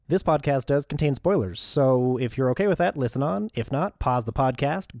This podcast does contain spoilers, so if you're okay with that, listen on. If not, pause the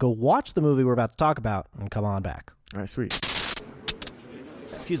podcast, go watch the movie we're about to talk about, and come on back. All right, sweet.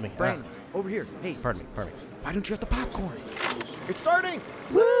 Excuse me. Brandon, over here. Hey, Pardon me. why don't you have the popcorn? It's starting.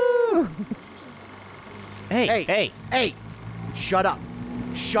 Woo! Hey. Hey, shut up.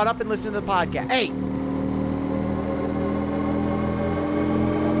 Shut up and listen to the podcast. Hey.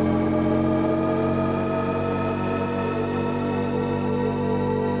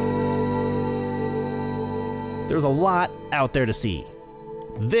 There's a lot out there to see.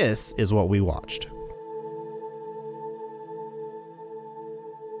 This is what we watched.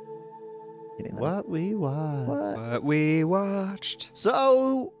 What we watched. What we watched.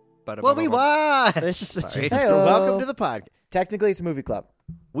 So, What we watched. Welcome to the podcast. Technically, it's a movie club.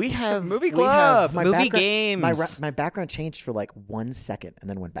 We have Movie we club. have- My Movie background- games. My background changed for like 1 second and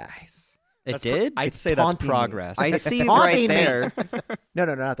then went back. It did? I'd It's say that's taunting me. progress. I see taunting right me. there. No,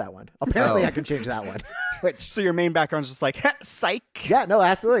 not that one. Apparently, Oh. I can change that one. Which, So your main background's just like, psych. yeah, no,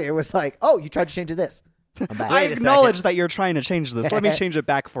 absolutely. It was like, oh, you tried to change to this. I'm back. I acknowledge that you're trying to change this. Let me change it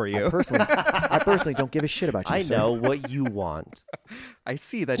back for you. I personally don't give a shit about you. I sir. know what you want. I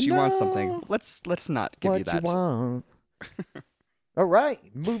see that you want something. Let's not give what you that. you want. All right,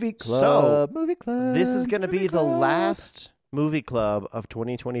 movie club. Movie club. This is going to movie be the club. last movie club of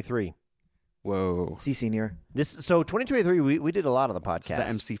 2023. Whoa. See, senior. So 2023, we did a lot on the It's the podcast.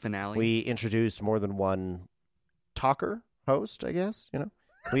 MC finale. We introduced more than one talker host, I guess. You know,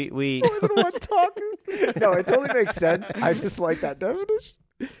 we More than one talker. No, it totally makes sense. I just like that definition.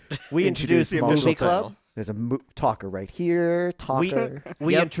 we introduced the movie official club. title. There's a talker right here. Talker.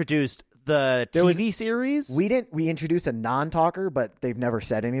 We introduced the There was- TV series. We introduced a non-talker, but they've never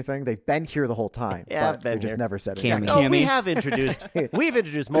said anything. They've been here the whole time. Yeah, but I've been they've just here. never said Cammy. anything. No, we Cammy. have introduced. We've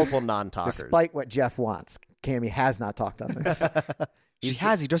introduced multiple non-talkers. Despite what Jeff wants, Cammy has not talked on this. She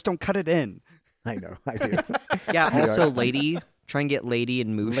has. You just don't cut it in. I know, I do. Yeah, also Lady. Try and get Lady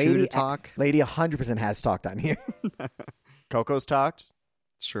and Mushu to talk. Lady 100% has talked on here. Coco's talked.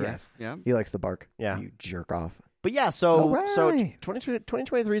 Sure. Yes. Yeah. He likes to bark. Yeah. You jerk off. But yeah, so All so right.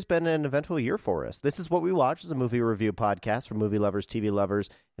 2023 has been an eventful year for us. This is what we watch is a movie review podcast for movie lovers, TV lovers,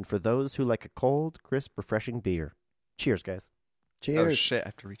 and for those who like a cold, crisp, refreshing beer. Cheers, guys. Cheers. Oh shit! I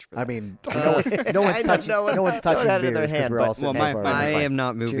have to reach for that. I mean, no one's I know, touching. no one- No one's no one touching had it in their beers because hand, we're all but- sitting well, so far. my- I fine. am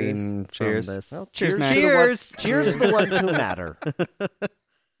not moving Cheers. from this. Well, Cheers, man. Cheers. Cheers to the ones who matter.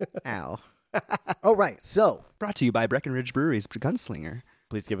 Ow. All right, so Brought to you by Breckenridge Brewery's Gunslinger.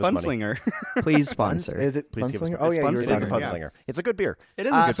 Please give us money. Gunslinger. Please sponsor. is it Please give us Gunslinger? money. Oh yeah, you were Gunslinger. It is a talking about Yeah. Gunslinger. It's a good beer. It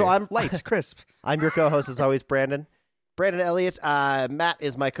is a good So beer. I'm light, crisp. I'm your co-host as always, Brandon. Brandon Elliott. Matt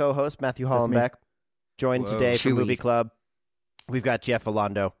is my co-host, Matthew That's me. Hollenbeck. Joined Whoa. today from Chewy. Movie Club. We've got Jeff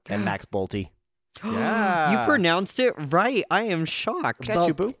Alondo and Max Bolte. Yeah. You pronounced it right. I am shocked. Got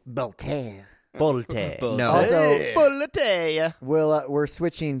you, boo. Beltaire. Bolte. No. Also, Bolte. we're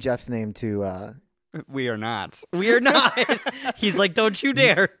switching Jeff's name to We are not. We're not. He's like, don't you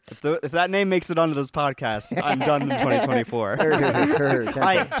dare. If that name makes it onto this podcast, I'm done in 2024.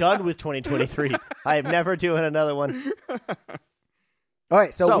 I am done with 2023. I am never doing another one. All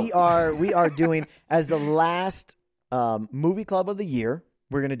right, so So- we are doing as the last movie club of the year.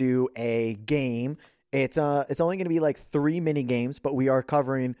 We're gonna do a game. It's only gonna be like 3 mini games, but we are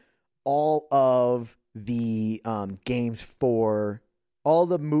covering all of the games for all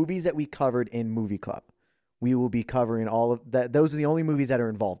the movies that we covered in Movie Club. We will be covering all of that. Those are the only movies that are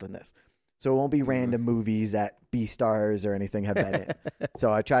involved in this. So it won't be random movies that B stars or anything have been in.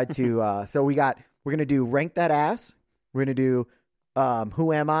 So I tried to. We're gonna do Rank That Ass. We're gonna do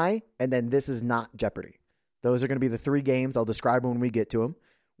Who Am I? And then This Is Not Jeopardy. Those are going to be the 3 games. I'll describe them when we get to them.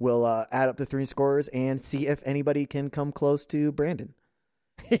 We'll add up the 3 scores and see if anybody can come close to Brandon.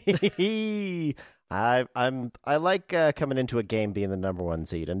 I like coming into a game being the number 1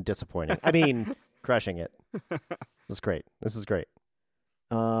 seed and disappointing. I mean, crushing it. This is great.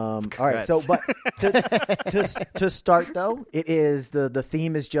 All right. So, but to start though, it is the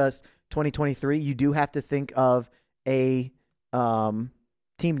theme is just 2023. You do have to think of a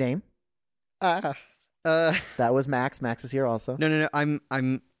team name. That was Max. Max is here also. No.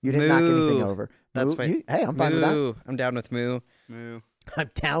 I'm. You didn't knock anything over. That's Moo, fine. hey, I'm fine with that. Moo. I'm down with Moo. Moo. I'm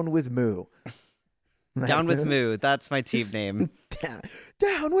down with Moo. Down with Moo. That's my team name.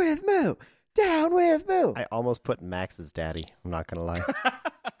 Down with Moo. Down with Moo. I almost put Max as daddy. I'm not going to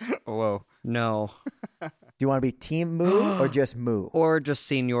lie. Whoa. No. Do you want to be Team Moo or just Moo? Or just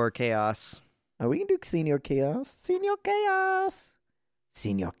Senior Chaos. Oh, we can do Senior Chaos. Senior Chaos.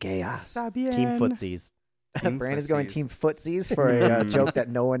 Senior Chaos. Team Footsies. Brandon's going footsies. team footsies for a joke that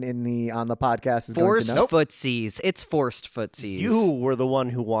no one on the podcast is Forced going to know. footsies. It's forced footsies. You were the one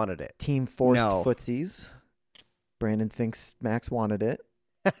who wanted it. Team forced No. footsies. Brandon thinks Max wanted it.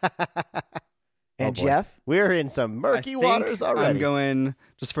 And boy. Jeff? We're in some murky I think waters already. I'm going,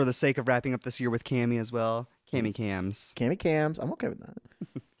 just for the sake of wrapping up this year with Cammy as well. Cammy Cams. Cammy Cams. I'm okay with that.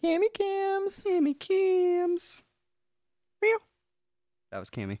 Cammy Cams. Cammy Cams. Meow. That was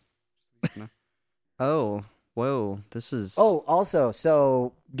Cammy. Oh, whoa. This is. Oh, also,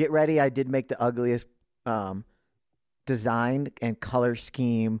 so get ready. I did make the ugliest design and color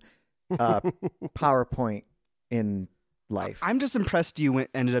scheme PowerPoint in life. I'm just impressed you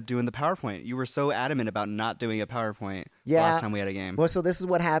ended up doing the PowerPoint. You were so adamant about not doing a PowerPoint Yeah. last time we had a game. Well, so this is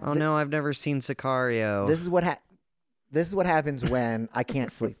what happened. Oh no, I've never seen Sicario. This is what happens when I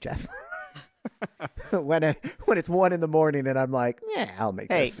can't sleep, Jeff. when it's 1 a.m. and I'm like, yeah, I'll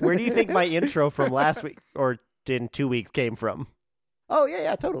make Hey, this. where do you think my intro from last week or in 2 weeks came from? Oh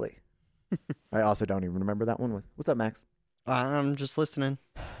yeah, totally. I also don't even remember that one. What's up, Max? I'm just listening.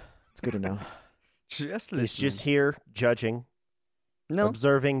 It's good to know. Just He's listening. just here judging, No,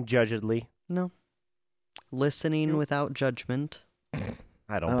 observing judgedly. no. Listening without judgment.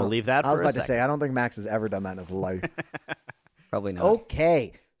 I don't Oh, believe that I was for a about to second. say I don't think Max has ever done that in his life. Probably not.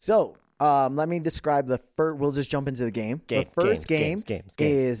 Okay, so let me describe the first. We'll just jump into the game. The first game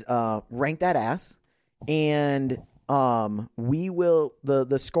is Rank That Ass, and we will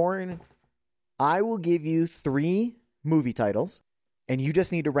the scoring. I will give you 3 movie titles, and you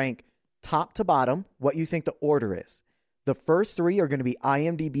just need to rank top to bottom what you think the order is. The first 3 are going to be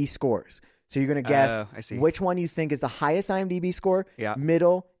IMDb scores. So you're going to guess I see. which one you think is the highest IMDb score, Yeah.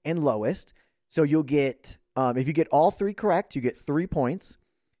 middle, and lowest. So you'll get, if you get all 3 correct, you get 3 points.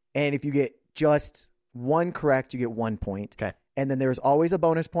 And if you get just 1 correct, you get 1 point. Okay. And then there's always a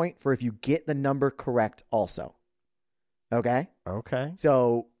bonus point for if you get the number correct also. Okay? Okay.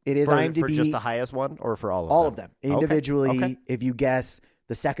 So it is For IMDb. just the highest one or for all of them? all of them. Individually, Okay. if you guess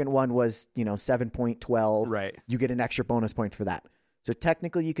the second one was, 7.12, Right. you get an extra bonus point for that. So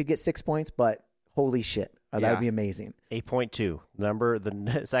technically you could get 6 points, but holy shit. That Yeah. would be amazing. 8.2.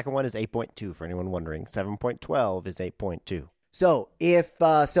 The second one is 8.2 for anyone wondering. 7.12 is 8.2. So if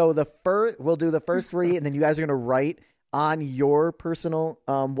we'll do the first 3, and then you guys are going to write on your personal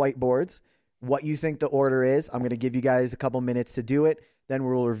whiteboards what you think the order is. I'm going to give you guys a couple minutes to do it. Then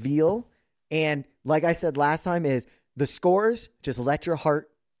we'll reveal. And like I said last time, is the scores. Just let your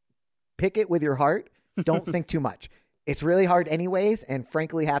heart pick it with your heart. Don't think too much. It's really hard anyways. And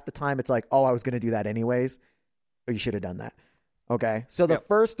frankly, half the time it's like, oh, I was going to do that anyways. Or you should have done that. Okay. So the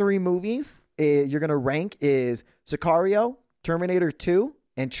first 3 movies you're going to rank is Sicario, Terminator 2,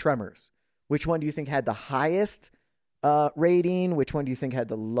 and Tremors. Which one do you think had the highest rating? Which one do you think had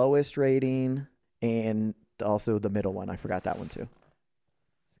the lowest rating? And also the middle one. I forgot that one too.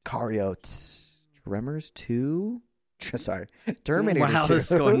 Sicario, Tremors 2? Sorry. Terminator 2. Wow,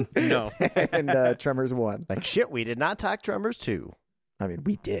 this is going no. And Tremors 1. Like, shit, we did not talk Tremors 2. I mean,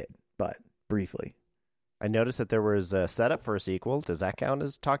 we did, but briefly. I noticed that there was a setup for a sequel. Does that count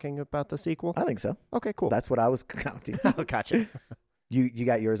as talking about the sequel? I think so. Okay, cool. That's what I was counting. Oh, gotcha. You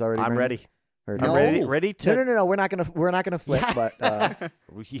got yours already? I'm Brandon? ready. Or I'm no? ready to. No. We're not gonna flip. But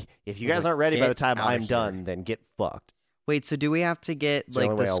If you guys aren't ready by the time Get outta I'm here. done, then get fucked. Wait, so do we have to get It's the like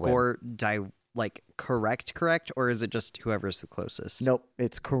only the way I'll score correct, or is it just whoever's the closest? nope,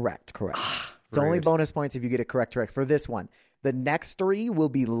 it's correct. It's only Rude. bonus points if you get it correct for this one. The next 3 will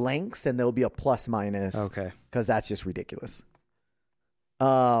be lengths, and there'll be a plus minus. Okay. Because that's just ridiculous.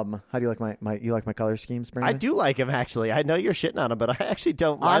 How do you like my color schemes, Brandon? I do like him, actually. I know you're shitting on him, but I actually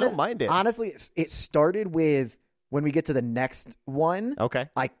don't. I don't mind it. Honestly, it started with when we get to the next one. Okay.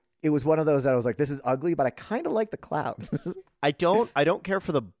 It was one of those that I was like, this is ugly, but I kind of like the clouds. I don't care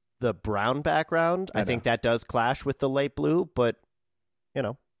for the brown background. I think that does clash with the light blue, but I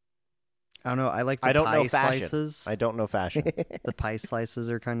don't know. I like the I don't pie know fashion. slices. I don't know fashion. The pie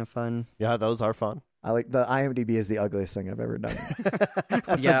slices are kind of fun. Yeah, those are fun. I like the IMDb is the ugliest thing I've ever done.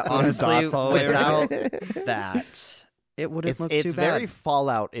 Yeah, honestly, Dots all over. without that, it wouldn't look It's too very bad.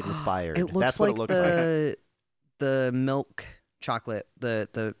 Fallout inspired. It looks That's like what it looks like. the milk chocolate.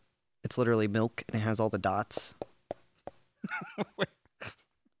 It's literally milk and it has all the dots.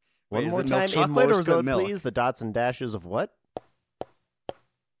 One Wait, more is it milk time in chocolate or Morse is it code, milk? please. The dots and dashes of what?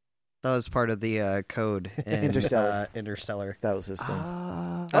 That was part of the code in Interstellar. Interstellar. That was his thing.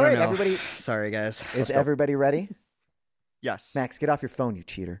 I All don't right, know. everybody. Sorry, guys. Is everybody ready? Yes. Max, get off your phone, you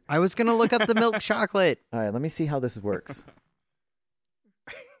cheater. I was gonna look up the milk chocolate. All right, let me see how this works.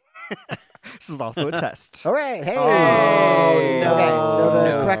 This is also a test. All right, hey. Oh, no. Okay, so the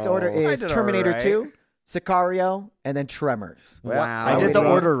No. correct order I is did Terminator all right. 2, Sicario, and then Tremors. Wow. I did the Okay.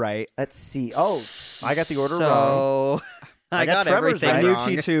 order right. Let's see. Oh, I got the order so, I got got Tremors everything right. I knew wrong.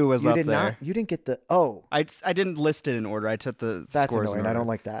 T2 was you up did there. not. You didn't get the. Oh, I didn't list it in order. I took the that's scores annoying. in I order. don't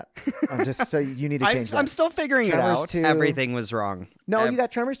like that. I'm just so you need to change that. I'm still figuring Tremors it out. 2. Everything was wrong. No, you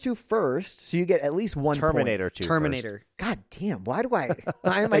got Tremors 2 first, so you get at least one Terminator point. 2. Terminator. God damn! Why do I?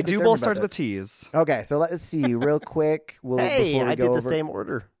 Why am I They do determined both about start that? with T's. Okay, so let's see real quick. Hey, before we I go did the over- same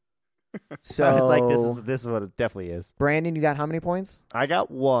order. So I was like, this is what it definitely is. Brandon, you got how many points? I got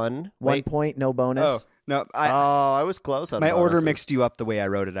one. 1 Wait. point, no bonus. Oh no, I was close on my order bonuses. mixed you up the way I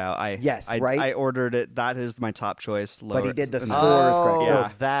wrote it out. Right? I ordered it. That is my top choice. But he lower- did the and- score. Score is correct. Oh, So-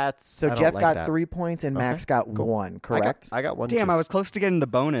 Yeah. that's So I don't Jeff like got that. 3 points and Max got cool. 1. Correct. I got one. Damn, too. I was close to getting the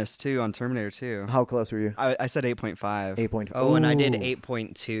bonus too on Terminator 2. How close were you? I said 8.5. 8.5. Oh, and I did Ooh.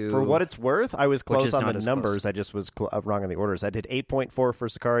 8.2. For what it's worth, I was Which close is on not the as numbers. close. I just was wrong on the orders. I did 8.4 for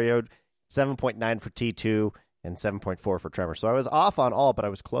Sicario, 7.9 for T2, and 7.4 for Tremor. So I was off on all, but I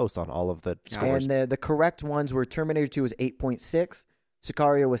was close on all of the scores. And the correct ones were Terminator 2 was 8.6,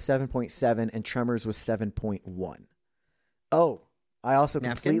 Sicario was 7.7, and Tremors was 7.1. Oh, I also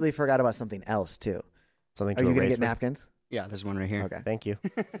Napkin? completely forgot about something else, too. Something Are to you going to erase get with. napkins? Yeah, there's one right here. Okay. Thank you.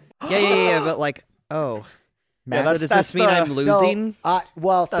 Yeah, but like, oh. Max, So does that's this mean the- I'm losing?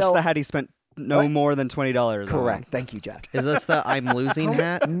 Well, That's so the hat he spent no What? more than $20 on. correct. Thank you, Jeff. Is this the I'm losing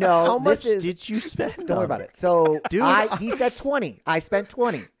hat? No, How much this is. did you spend? Don't worry on about it. So Dude. he said 20. I spent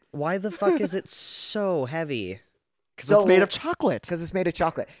 20 Why the fuck is it so heavy? Because So- it's made of chocolate. because it's made of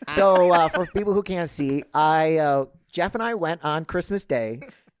chocolate. So for people who can't see, Jeff and I went on Christmas Day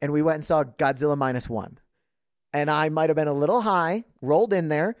and we went and saw Godzilla -1. And I might have been a little high, rolled in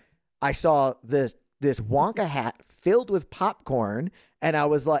there. I saw this Wonka hat filled with popcorn, and I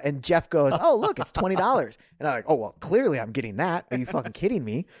was like, and Jeff goes, "Oh, look, it's $20." And I'm like, "Oh, well, clearly I'm getting that. Are you fucking kidding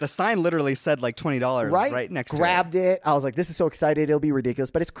me?" The sign literally said like $20 right next Grabbed it. I was like, this is so excited. It'll be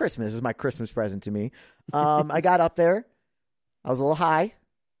ridiculous, but it's Christmas. This is my Christmas present to me. I got up there. I was a little high.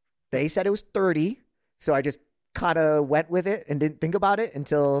 They said it was 30, so I just kind of went with it and didn't think about it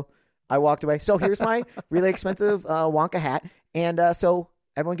until I walked away. So here's my really expensive Wonka hat. And so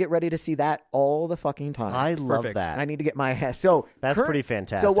everyone get ready to see that all the fucking time. I love Perfect. that. I need to get my hat. So That's pretty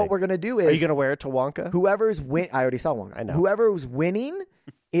fantastic. So what we're going to do is Are you going to wear it to Wonka? whoever's I already saw one. I know. Whoever's winning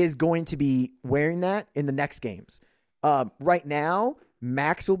is going to be wearing that in the next games. Right now,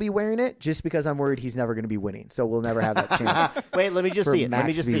 Max will be wearing it just because I'm worried he's never going to be winning. So we'll never have that chance. Wait, let me just For see it. Let me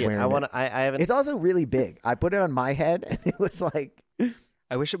Max just to be see it. wearing I it. want to. I haven't. It's also really big. I put it on my head and it was like,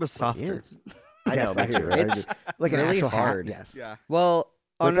 I wish it was softer. is. I know, Yes, me I hear too. you. I It's agree. like an really actual hard. hat. Yes. Yeah. Well,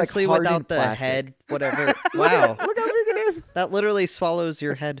 But it's like honestly, hardened without the plastic. head, whatever. Wow. Look how big it is. That literally swallows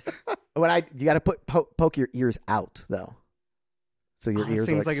your head. You got to poke your ears out though, so your It ears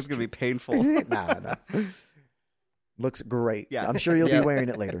seems are like it's going to be painful. nah. Looks great. Yeah. I'm sure you'll Yeah. be wearing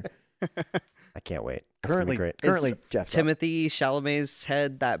it later. I can't wait. It's gonna be great. Currently, Jeff. Timothy Chalamet's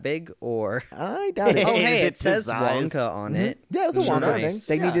head that big, or I doubt it. oh Is hey, it it says designed? Wonka on Mhm. it. Yeah, it was a Sure Wonka nice.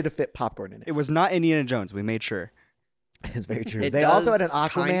 thing. They Yeah. needed to fit popcorn in it. It was not Indiana Jones. We made sure. It's very true. It They also had an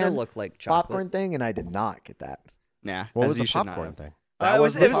does kinda Aquaman look like chocolate. popcorn thing, and I did not get that. Nah. What as was you the should not popcorn have. thing? It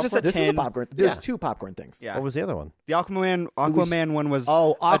was This just a This is a tin. popcorn. There's Yeah. two popcorn things. Yeah. What was the other one? The Aquaman one was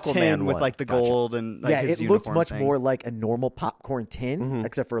Oh, a Aquaman tin with one. like the Gotcha. gold and like Yeah, his it looked uniform much thing. more like a normal popcorn tin, Mhm.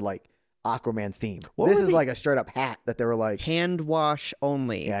 except for like Aquaman theme. What This were is the- like a straight up hat that they were like. Hand wash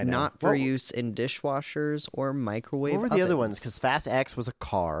only, Yeah, I know. not for What- use in dishwashers or microwave. What were the other ones? ovens. Because Fast X was a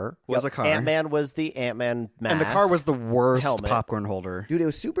car. Was a car. Ant-Man was the Ant-Man mask. And the car was the worst helmet. popcorn holder, Dude, it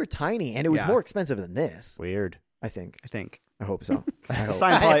was super tiny, and it was Yeah. more expensive than this. weird. I think. I think. I hope so. I The hope.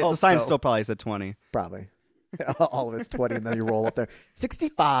 sign, hope the sign so. still probably said 20. Probably. All of it's 20, and then you roll up there.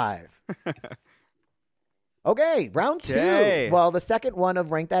 65. Okay, round 2. Okay. Well, the second one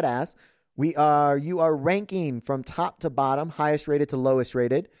of Rank That Ass, you are ranking from top to bottom, highest rated to lowest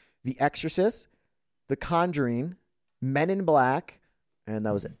rated, The Exorcist, The Conjuring, Men in Black, and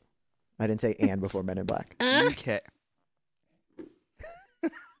that was it. I didn't say and before Men in Black. Okay.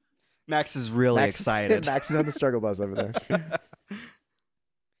 Max is really Max- excited. Max is on the struggle bus over there.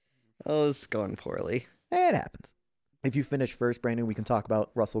 Oh, it's going poorly. It happens. If you finish first, Brandon, we can talk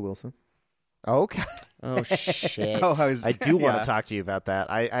about Russell Wilson. Okay. Oh shit. Oh, I do want yeah. to talk to you about that.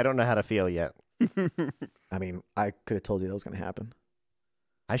 I don't know how to feel yet. I mean, I could have told you that was going to happen.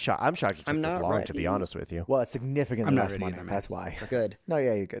 I'm shocked it took I'm this not long, to be ready. honest with you. Well, it's significantly I'm not less ready money. either, That's Max. why. Good. No,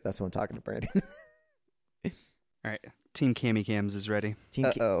 yeah, you're good. That's what I'm talking to Brandon. All right. Team Cammy Cams is ready. Team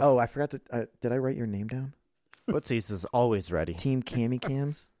Uh-oh. Oh, I forgot to. Did I write your name down? What's is always ready. Team Cammy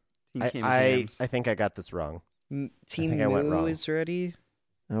Cams. Team I, Cammy I Cams. think I got this wrong. Team think I went Moo wrong. is ready.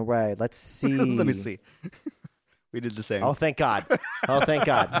 All right, let's see. Let me see. We did the same. Oh, thank God. Oh, thank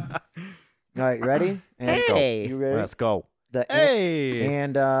God. All right, you ready? And Hey. you ready? Let's go. Hey.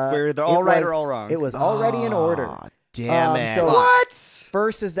 And Where they're all right or all wrong. It was already in order. Aw, damn it. So What?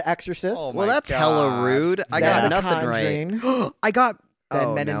 First is The Exorcist. Oh, Well, my that's God. hella rude. I then got The nothing right. Conjuring, I got then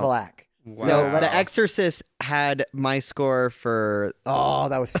oh, Men in no. Black. Wow. So The let's- Exorcist had my score for Oh,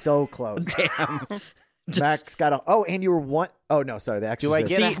 that was so close. damn. Max got a. Oh, and you were one. Oh no, sorry. The Exorcist. Do I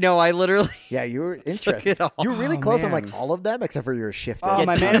get See, no, I literally Yeah, you were took interested. it all. You were really Oh, close on man. like all of them except for your shifted. Oh,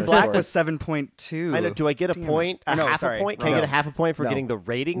 my Man in on the Black sword. was 7.2. I know. Do I get a Damn it. point? A No, half sorry, a point? Can wrong. I get a half a point for No. getting the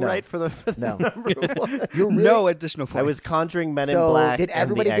rating No. right for the No. number one? You're really, No additional points. I was Conjuring, Men So, in Black. did and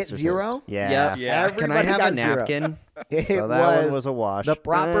everybody The get Exorcist. 0? Yeah. Yeah. Can I Everybody have got a 0. napkin? It So that one was a wash. the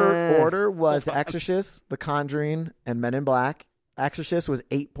proper Eh. order was Exorcist, The Conjuring, and Men in Black. Exorcist was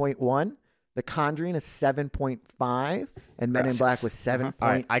 8.1. The Conjuring is 7.5, and Men in Black was 7.3. All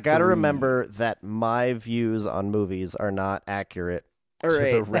right, I got to remember that my views on movies are not accurate All to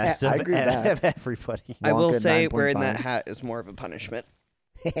right. the rest I of, agree with that. of everybody. I will Wonka, say wearing 9.5. that hat is more of a punishment.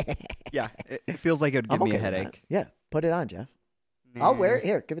 Yeah, it feels like it would give I'm me okay a with that. headache. Yeah, put it on, Jeff. I'll wear it.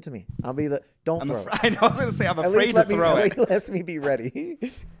 Here, give it to me. I'll be the. Don't throw it. I know. I was going to say I'm At afraid least to let me, throw it. let me be ready.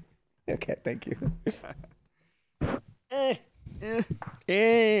 Okay, thank you.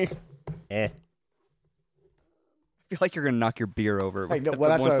 Eh. I feel like you're going to knock your beer over I know, well,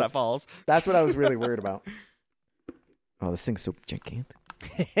 that's once what I- that falls. That's what I was really worried about. Oh, this thing's so gigantic.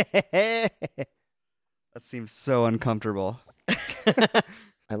 That seems so uncomfortable.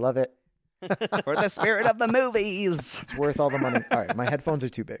 I love it. For the spirit of the movies. It's worth all the money. All right, my headphones are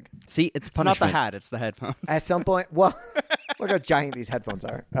too big. See, it's It's not punishment. the hat, it's the headphones. At some point, well, look how giant these headphones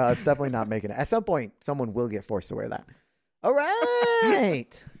are. It's definitely not making it. At some point, someone will get forced to wear that. All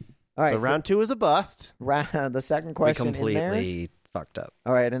right. All right. So round two is a bust. the second We question in there. completely fucked up.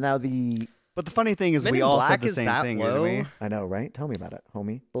 All right, and now the. But the funny thing is, Men we in all Black said the is same that thing, low? didn't we? I know, right? Tell me about it,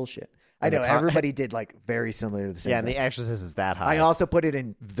 homie. Bullshit. I And the know con- everybody did like very similar to the same Yeah, and thing. The Exorcist is that high. I also put it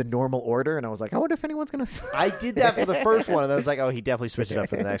in the normal order, and I was like, I wonder if anyone's gonna. I did that for the first one, and I was like, oh, he definitely switched it up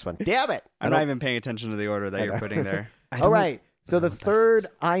for the next one. Damn it. I'm not even paying attention to the order that you're putting there. All right. So the third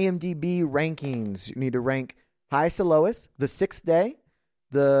IMDb rankings, you need to rank highest to lowest, The Sixth Day,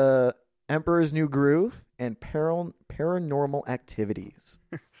 The Emperor's New Groove, and Paranormal Activities.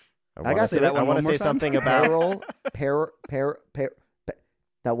 I got say that I one want to more say time. something about.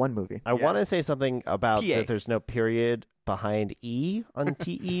 That one movie. I want to say something about PA. that. There's no period behind E on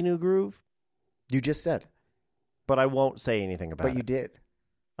TE New Groove, You just said, but I won't say anything about but you it. did.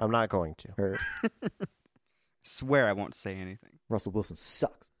 I'm not going to. Heard. Swear I won't say anything. Russell Wilson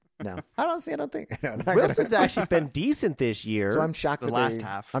sucks. No, I don't think. No, not Wilson's gonna- actually been decent this year. So I'm shocked The that last they,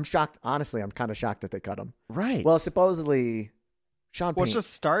 half. I'm shocked. Honestly, I'm kind of shocked that they cut him. right. Well, supposedly, Sean Well, it's Payton.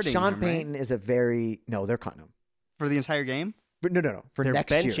 just starting. Sean him, right? Payton is a very no. They're cutting him. For the entire game? But no. For they're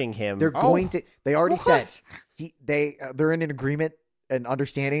next benching year, him. they're going to. They already said What? they're in an agreement and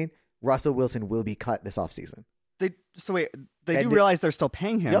understanding. Russell Wilson will be cut this offseason. So wait, they And do realize they're still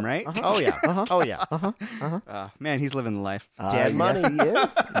paying him, Yep. right? Uh-huh. Oh yeah. Uh-huh. Oh yeah. Man, he's living the life. Dead money. Yes, he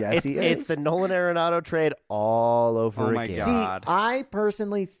is. Yes, he is. It's the Nolan Arenado trade all over Oh my again. God. See, I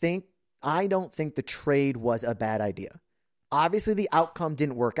personally don't think the trade was a bad idea. Obviously, the outcome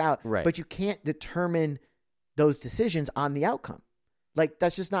didn't work out, Right. but you can't determine those decisions on the outcome. Like,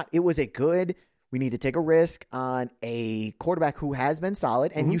 that's just not, it was a good, we need to take a risk on a quarterback who has been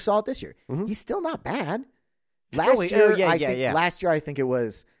solid, and you saw it this year. Mhm. He's still not bad. Oh, yeah. Last year, I think it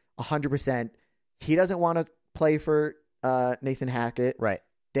was 100%. He doesn't want to play for Nathan Hackett. Right.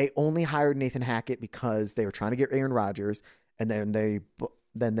 They only hired Nathan Hackett because they were trying to get Aaron Rodgers, and then they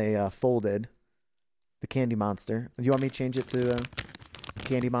folded the Candy Monster. Do you want me to change it to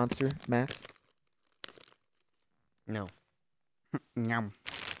Candy Monster, Max? No. Nyam.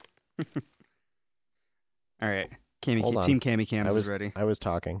 All right. Cammy, Hold on. Team Cammy Cams I was is ready. I was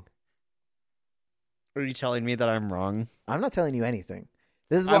talking. Are you telling me that I'm wrong? I'm not telling you anything.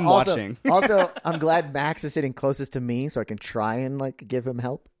 This is what I'm also, watching. also, I'm glad Max is sitting closest to me, so I can try and like give him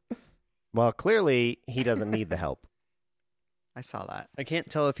help. Well, clearly he doesn't need the help. I saw that. I can't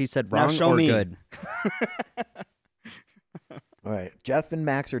tell if he said Now wrong show or me. good. All right, Jeff and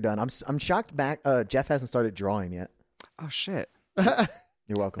Max are done. I'm shocked. Jeff hasn't started drawing yet. Oh shit!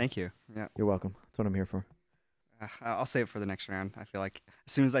 You're welcome. Thank you. Yeah, You're welcome. That's what I'm here for. I'll save it for the next round. I feel like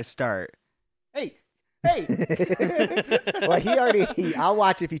as soon as I start. Hey. Well, I'll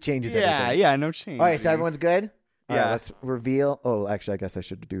watch if he changes anything. Yeah, no change. All right, so everyone's good? All right, Yeah. let's reveal. Oh, actually, I guess I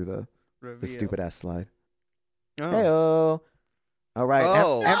should do the Reveal. stupid ass slide. Oh. Hey-oh. All right,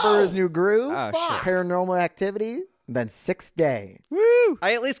 Oh. Emperor's New Groove, Oh, shit. Paranormal Activity, then Sixth Day. Woo!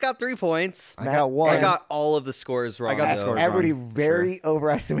 I at least got 3 points. I got one. I got all of the scores wrong. I got the though. scores Everybody wrong, for very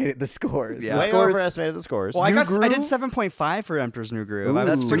overestimated the scores. Yeah. The Way scores, overestimated the scores. Well, I New did Groove? 7.5 for Emperor's New Groove. I Ooh,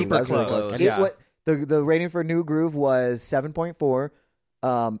 was That's pretty super fucking close. close. It Yeah. wa- the rating for New Groove was 7.4.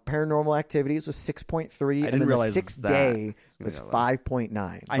 Paranormal Activities was 6.3. I And didn't then realize the Sixth that. Day was that low.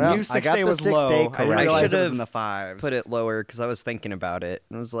 5.9. I Well, knew I 6 got Day the was 6 day low. I correct. didn't realize it was should've in the fives. Put it lower because I was thinking about it.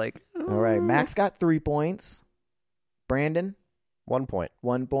 And I was like, All right, Max got 3 points. Brandon, 1 point.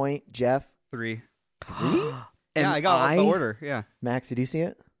 1 point. Jeff, 3. three. and Yeah, I got the order. Yeah. Max, did you see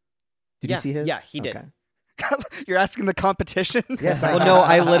it? Did Yeah, you see his? yeah, he did. Okay. You're asking the competition? Yes, I well, no,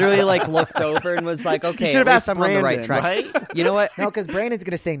 I literally like looked over and was like, okay, should've at least asked I'm on the right Brandon, track. Right? You know what? No, because Brandon's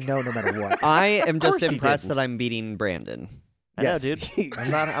going to say no matter what. I am just course he impressed didn't. that I'm beating Brandon. I know, Yes. dude. I'm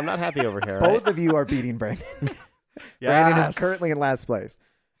not happy over here. Both right? of you are beating Brandon. Brandon is Yes. currently in last place.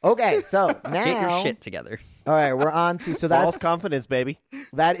 Okay, so now, Get your shit together. all right, we're on to so False that's confidence, baby.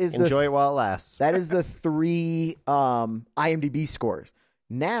 that is Enjoy the it while it lasts. that is the 3 IMDb scores.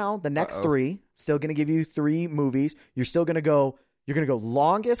 Now the next Uh-oh. 3 still going to give you 3 movies. You're still going to go. You're going to go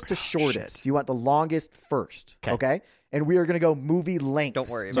longest to shortest. shit. You want the longest first, 'Kay. okay? And we are going to go movie length. Don't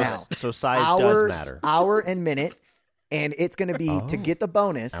worry So, about now. so size hour, does matter. Hour and minute, and it's going to be to Oh. get the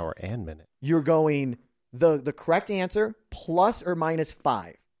bonus. Hour and minute. You're going the correct answer plus or minus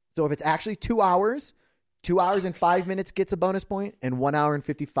 5. So if it's actually 2 hours, 2 hours and 5 minutes gets a bonus point, and 1 hour and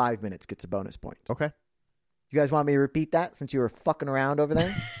 55 minutes gets a bonus point. Okay. You guys want me to repeat that since you were fucking around over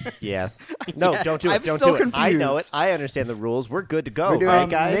there? Yes. No, don't do it. I'm Don't still do it. I know it. confused. I understand the rules. We're good to go, We're doing right,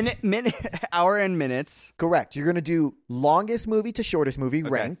 guys? Minute, hour and minutes. Correct. You're going to do longest movie to shortest movie Okay.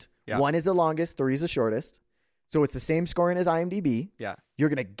 ranked. Yeah. 1 is the longest, 3 is the shortest. So it's the same scoring as IMDb. Yeah. You're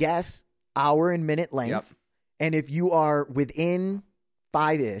going to guess hour and minute length. Yep. And if you are within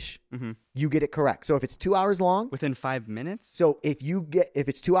 5-ish, Mhm. you get it correct. So if it's 2 hours long, Within 5 minutes? so if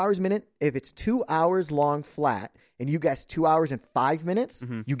it's 2 hours minute, if it's 2 hours long flat and you guess 2 hours and 5 minutes,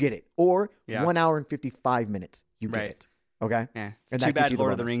 Mhm. you get it. Or Yeah. 1 hour and 55 minutes, you get Right. it. Okay? Yeah. It's And too that gets bad you the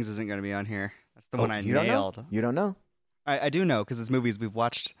Lord of the bonus. Rings isn't going to be on here. That's the Oh, one I you don't know? nailed. You don't know. I do know because it's movies we've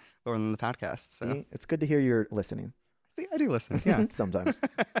watched over on the podcast. So. See? It's good to hear you're listening. See, I do listen. Yeah. Sometimes.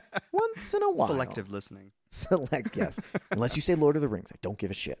 Once in a while. Selective listening. Select, yes. Unless you say Lord of the Rings, I don't give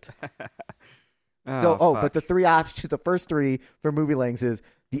a shit. Oh, But the 3 options, the first 3 for movie lengths is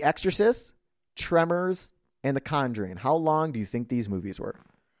The Exorcist, Tremors, and The Conjuring. How long do you think these movies were?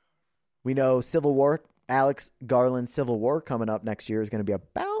 We know Civil War, Alex Garland's Civil War coming up next year is going to be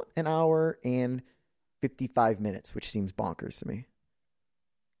about an hour and 55 minutes, which seems bonkers to me.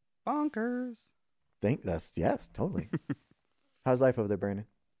 bonkers. Yes, totally. How's life over there, Brandon?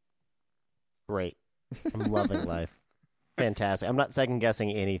 Great. I'm loving life. Fantastic. I'm not second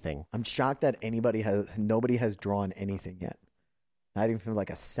guessing anything. I'm shocked that nobody has drawn anything yet. Not even for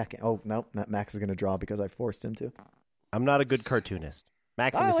like a second. Oh, no, Max is going to draw because I forced him to. I'm not a good cartoonist.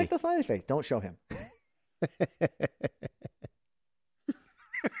 Max, let I me like see. the smiley face. Don't show him.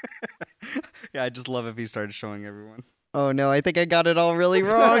 Yeah, I just love if he started showing everyone. Oh no, I think I got it all really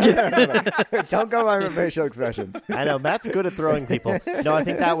wrong. Don't go by my facial expressions. I know. Matt's good at throwing people. No, I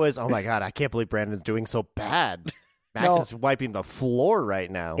think that was, oh my God, I can't believe Brandon's doing so bad. Max No. is wiping the floor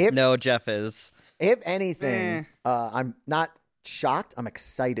right now. No, Jeff is. If anything, I'm not shocked. I'm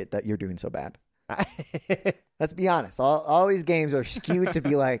excited that you're doing so bad. Let's be honest. All these games are skewed to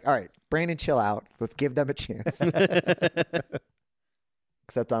be like, all right, Brandon, chill out. Let's give them a chance.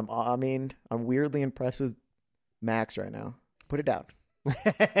 Except I'm weirdly impressed with Max right now. Put it down.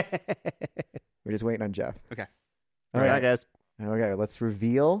 We're just waiting on Jeff. Okay. All right, guys. Okay, let's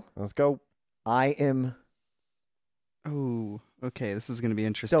reveal. Let's go. I am. Oh, okay. This is going to be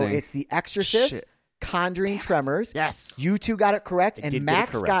interesting. So it's The Exorcist, Shit. Conjuring, Tremors. Yes. You two got it correct, I did and get it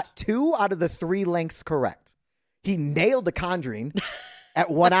Max correct. got 2 out of the 3 lengths correct. He nailed The Conjuring at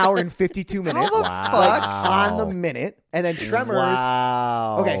 1 hour and 52 minutes. Wow. Like on the minute. And then Tremors.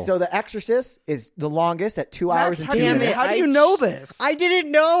 Wow. Okay, so The Exorcist is the longest at 2 Max, hours and how 2 do you, minutes. how do you know this? I didn't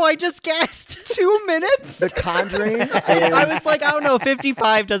know. I just guessed. 2 minutes? The Conjuring is. I was like, I don't know.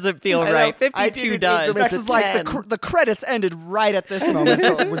 55 doesn't feel I know. right. I did 52 it does. increments Max of is like, 10. the credits ended right at this moment,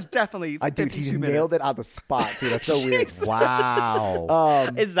 so it was definitely 52 Dude, he minutes. nailed it on the spot, too. That's so weird. Wow.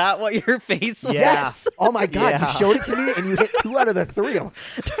 Is Is that what your face was? Yeah. Yes. Oh my God! Yeah. You showed it to me, and you hit 2 out of the 3.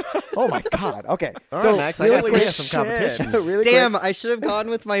 Oh my God. Okay. All so right, Max, I really got quick, some competition. really Damn, quick, I should have gone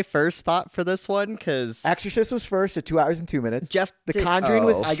with my first thought for this one because Exorcist was first at 2 hours and 2 minutes. Jeff. The did- Conjuring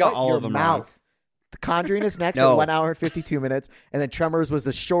was. Oh. I got got all your of them wrong. mouth. The Conjuring is next No. at 1 hour and 52 minutes, and then Tremors was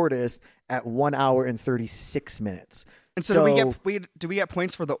the shortest at 1 hour and 36 minutes. And so, do we get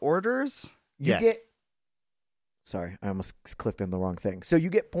points for the orders? You Yes. get. sorry, I almost clicked on the wrong thing. So you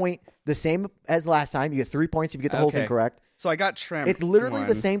get point the same as last time. You get 3 points if you get the whole thing Okay. correct. So I got trimmed. It's literally the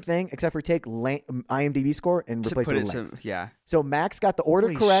one same thing, except for take IMDb score and to replace put it it with to length. yeah. So Max got the order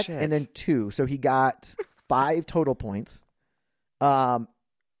Holy correct shit. and then 2. So he got 5 total points.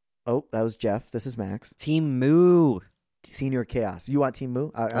 Oh, that was Jeff. This is Max. Team Moo. Senior Chaos. You want Team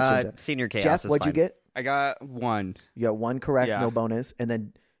Moo? I'll change it. Senior Chaos. Jeff, is what'd you fine. get? I got 1. You got 1 correct, Yeah. no bonus. And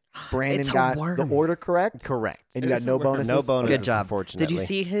then Brandon It's a got the worm. order correct. Correct. And you It got is no a worm. bonuses. No bonuses, Good job. unfortunately. Did you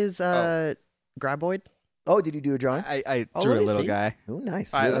see his graboid? Oh, did you do a drawing? I Oh, drew let a me little see. guy. Oh,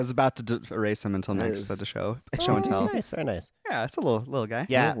 nice. I Really? was about to erase him until next Nice. said to show and Oh, tell. Very nice, very nice. Yeah, it's a little guy.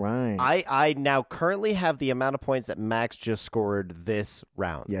 Yeah. All right. I now currently have the amount of points that Max just scored this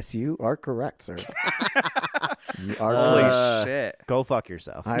round. Yes, you are correct, sir. You are Holy correct. shit! Go fuck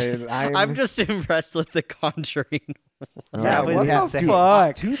yourself. I'm just impressed with the Conjuring. All That right, was we have insane. dude,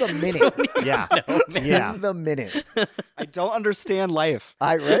 Fuck. to the minute. yeah. To Yeah. the minute. I don't understand life.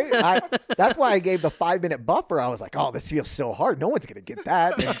 That's why I gave the 5-minute buffer. I was like, oh, this feels so hard. No one's going to get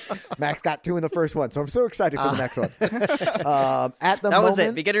that. And Max got 2 in the first one. So I'm so excited for the next one. At the That was it.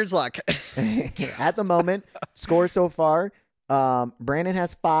 moment, Beginner's luck. at the moment, scores so far, Brandon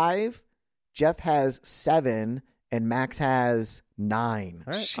has 5, Jeff has 7, and Max has 9.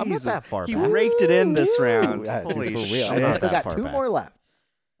 All right. I'm not Jesus. that far He back. raked it in this round. Yeah, dude, Holy for real. shit! And I Not still that got far 2 back. more left.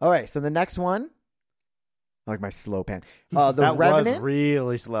 All right, so the next one, I like my slow pan. The that Revenant, was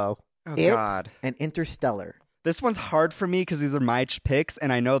really slow. Oh It, God, and Interstellar. this one's hard for me because these are my picks,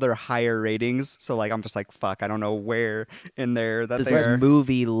 and I know they're higher ratings. So like, I'm just like, fuck, I don't know where in there that This they're. is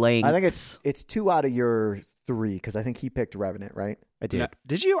movie length. I think it's 2 out of your 3 because I think he picked Revenant, right? I did. No,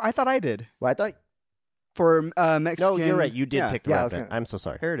 did you? I thought I did Well, I thought for Mexican. No, you're right. You did yeah, pick the Yeah, I right was bit. gonna- I'm so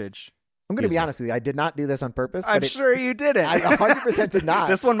sorry. Heritage. I'm going to be Excuse me. honest with you. I did not do this on purpose. I'm but sure you didn't. I 100% did not.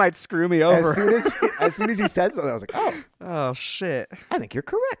 This one might screw me over. As soon as you said something, I was like, oh, Oh shit! I think you're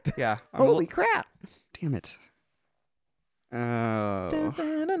correct. Yeah. I'm a Holy little- crap. damn it. Oh.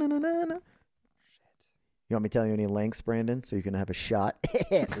 You want me to tell you any lengths, Brandon, so you can have a shot?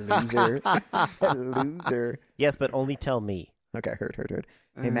 Loser. Loser. Yes, but only tell me. Okay, heard.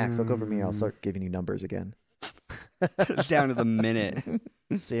 Hey, Max, look over me. I'll start giving you numbers again. Down to the minute.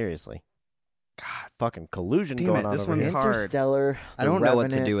 Seriously. God, fucking collusion Damn going it, on this over one's here. hard. Interstellar. I The don't know what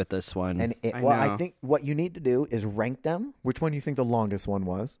to Revenant, do with this one. And it, I well, I know. think what you need to do is rank them. Which one do you think the longest one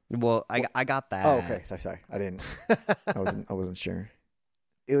was? Well, I got that. Oh, okay. Sorry. I didn't. I wasn't sure.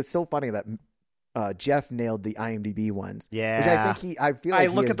 It was so funny that Jeff nailed the IMDb ones. Yeah. Which I think I feel like I he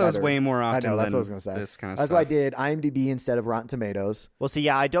look is at those better. way more often. I know, that's than what I was gonna say. This kind of That's stuff. why I did IMDb instead of Rotten Tomatoes. Well, see,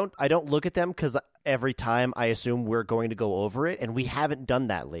 yeah, I don't look at them because every time I assume we're going to go over it, and we haven't done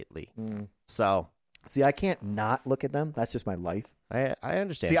that lately. So See, I can't not look at them. That's just my life. I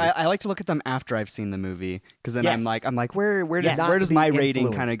understand. See, you. I like to look at them after I've seen the movie because then Yes. I'm like, where Yes. Not does to my be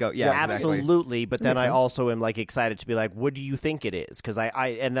rating kind of influenced. go? Yeah, exactly. Absolutely, but then makes I sense. also am like excited to be like, what do you think it is? Because I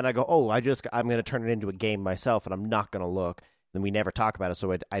and then I go, oh, I'm going to turn it into a game myself, and I'm not going to look. Then we never talk about it,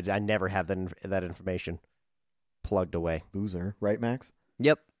 so I never have that information plugged away. Loser, right, Max?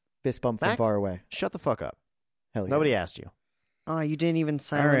 Yep. Fist bump from Max? far away. Shut the fuck up. Hell yeah. Nobody asked you Oh, you didn't even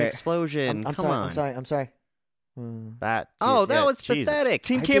silent right. explosion. I'm Come sorry. on. I'm sorry. that. Oh, that yeah, was Jesus. pathetic.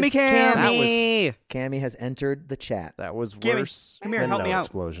 Team I Cammy just- Cam. That was- Cammy. Cammy has entered the chat. That was Gimme. worse Come here, than help no me out.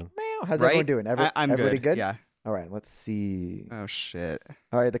 explosion. Meow. How's Right? everyone doing? I'm everybody good. good? Yeah. All right, let's see. Oh shit.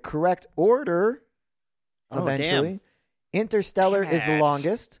 All right, the correct order Oh, eventually. Interstellar Damn is the it.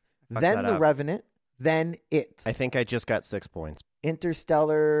 longest, fucked then that The up. Revenant, then It. I think I just got 6 points.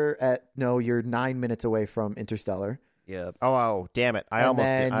 Interstellar you're 9 minutes away from Interstellar. Yep. Oh, damn it! I and almost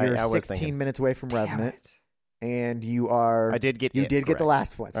then did. you're I was 16 thinking. minutes away from Damn Revenant. it. And you are I did get. you it did get the correct.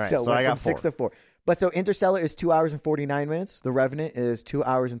 last one. All right, so so I went got from 6 4. to 4. But so Interstellar is 2 hours and 49 minutes. The Revenant is 2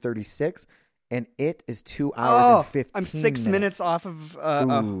 hours and 36. And It is 2 hours and 15 I'm 6 minutes off of. Ooh.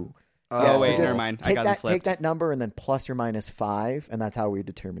 Oh, Yeah, so wait, just never mind. I Take got that, flipped. take that number and then plus or minus 5, and that's how we're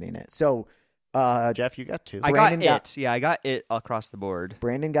determining it. So Jeff, you got 2. I Brandon got got- it. Yeah, I got it across the board.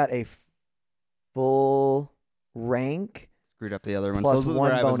 Brandon got a full rank Screwed up the other ones. plus Those were 1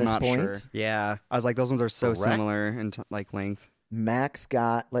 where I was bonus not point. sure. Yeah. I was like, those ones are so Correct. similar in like length. Max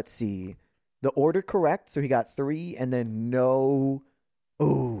got, let's see, the order correct. So he got 3 and then no.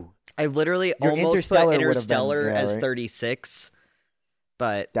 Ooh, I literally Your almost Interstellar put would have been- Interstellar yeah, as right? 36,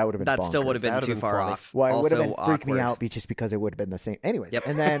 but that would have been that still would have bonkers. been That too would've been far funny. off. Well, it would have Also been freak me awkward. out just because it would have been the same. Anyways, Yep.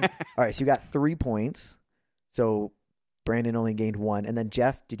 and then, all right, so you got 3 points. So Brandon only gained 1. And then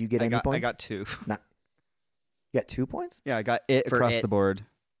Jeff, did you get any points? I got 2. You got 2 points? Yeah, I got it For across it. the board.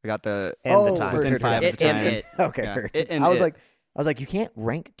 I got the And the Oh, time. heard, within heard, 5 heard. at the It and time. it. Okay. Yeah, heard. it and I was it. like, I was like, you can't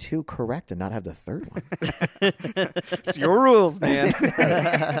rank 2 correct and not have the third one. It's your rules, man.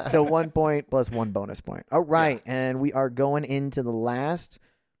 So 1 point plus 1 bonus point. All right, and we are going into the last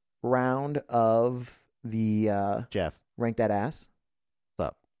round of the Jeff, Rank That Ass.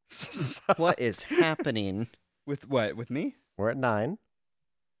 what's up? What is happening? With what? With me? We're at 9.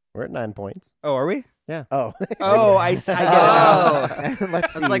 We're at 9 points. Oh, are we? Oh. Oh, I get it. Oh.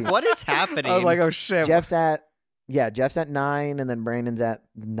 Let's I see. was like, what is happening? I was like, oh shit. Jeff's at 9, and then Brandon's at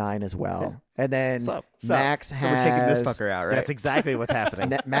 9 as well. And then What's up? Max So has... we're taking this fucker out, right? That's exactly what's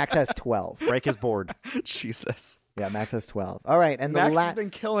happening. Max has 12. Break his board. Jesus. Yeah, Max has 12. All right, and Max the has been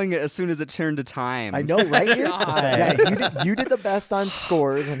killing it as soon as it turned to time. I know, right? God. Yeah, you did the best on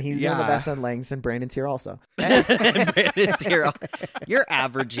scores, and he's doing the Yeah. best on lengths, and Brandon's here also. And Brandon's here. You're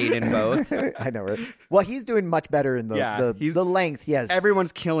averaging in both. I know, right? Well, he's doing much better in the length. Yes,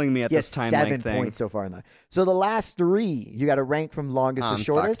 Everyone's killing me at he has this time 7 length thing. points so far in that. So the last 3, you got to rank from longest I'm to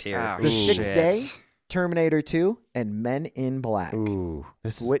shortest. fucked here. Ah, The Ooh. Sixth shit. Day, Terminator 2, and Men in Black. Ooh,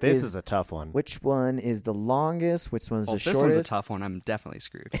 this What is is- a tough one. Which one is the longest? Which one's Well, the if this one's a shortest? tough one. I'm definitely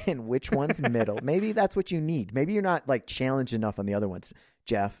screwed. And which one's middle? Maybe that's what you need. Maybe you're not like challenged enough on the other ones,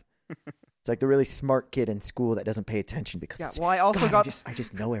 Jeff. It's like the really smart kid in school that doesn't pay attention because Yeah, well, I also God, got I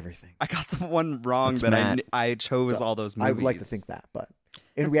just know everything. I got the one wrong That's that Matt. I chose So, all those movies. I would like to think that, but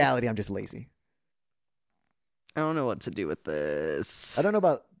in reality, I'm just lazy. I don't know what to do with this. I don't know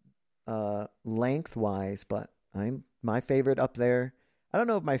about lengthwise, but my favorite up there. I don't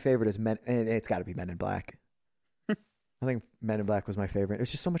know if my favorite is Men. And it's got to be Men in Black. I think Men in Black was my favorite. It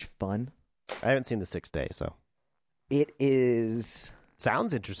was just so much fun. I haven't seen The Sixth Day, so It is.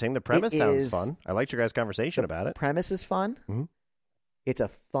 sounds interesting. The premise It sounds is- fun. I liked your guys' conversation about it. Premise is fun. Mhm. It's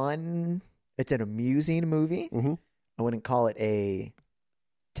it's an amusing movie. Mm-hmm. I wouldn't call it a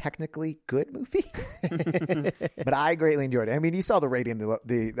technically good movie, but I greatly enjoyed it. I mean, you saw the rating, the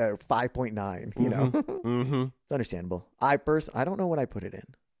 5.9. You know, Mm-hmm. it's understandable. I don't know what I put it in.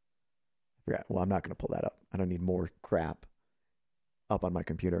 Yeah, well, I'm not going to pull that up. I don't need more crap up on my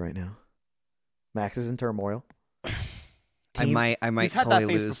computer right now. Max is in turmoil. I might He's had totally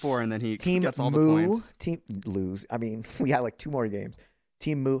that face lose. before, and then he Team gets all the Moo. points. Team lose. I mean, we got like 2 more games.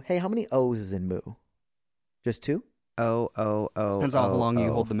 Team Moo. Hey, how many O's is in Moo? Just 2? Oh. Depends on how long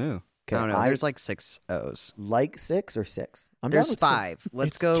you hold the moo. I don't know. I There's like 6 O's. like 6 or 6. I'm down There's with 5. Let's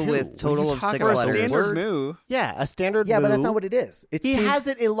It's go 2. with What total are you of talking 6 about? For a letters. standard moo. Yeah, a standard. 6. Yeah, but that's moo. not what it is. It's He team,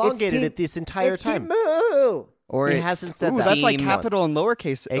 hasn't elongated team- it this entire it's time. Team Moo. Or He it's hasn't said Ooh, that. that's like team- capital and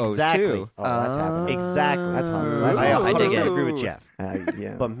lowercase O's Exactly. too. Oh, that's happening. Exactly. That's hot. That's I hot. 100% dig it. agree with Jeff.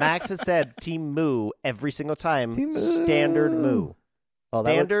 Yeah. But Max has said Team Moo every single time. Team Moo. Standard Moo. Oh,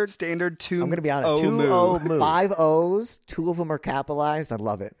 that was- Standard 2. I'm gonna be honest, O 2 moo. O Moo. 5 O's, 2 of them are capitalized. I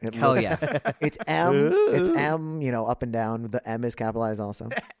love it. Hell looks- It's M. Ooh. It's M. You know, up and down. The M is capitalized also.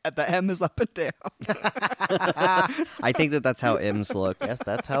 At the M is up and down. I think that's how M's look. Yes,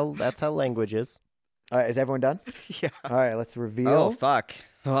 that's how language is. All right, is everyone done? Yeah. All right, let's reveal. Oh fuck.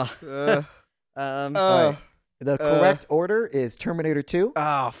 Uh, Um. All right. The correct order is Terminator 2,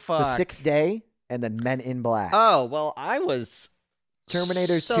 oh fuck. The Sixth Day, and then Men in Black. Oh well, I was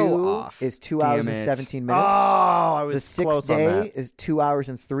Terminator so 2 off. is 2 Damn hours and it. 17 Oh, minutes. I The was Sixth close on Day that. is 2 hours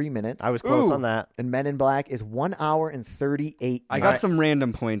and 3 minutes. I was close Ooh. on that. And Men in Black is 1 hour and 38 I got minutes. some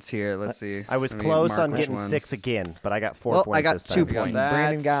random points here. Let's see. I was Let me close mark on which getting ones. 6 again, but I got 4 Well, points I got this 2 time. points. that.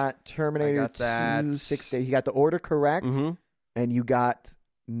 Brandon got Terminator I got that. 2, Sixth Day. He got the order correct, Mm-hmm. and you got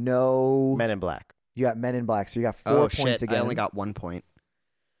no. Men in Black. You got Men in Black, so you got 4 Oh points shit! again. I only got 1 point.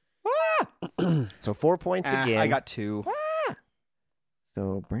 So 4 points again. I got 2.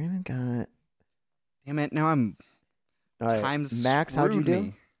 So Brandon got. Damn it! Now I'm All right, times. Max, how'd you screwed do?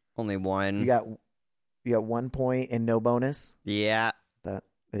 me. Only 1. You got 1 point and no bonus. Yeah. That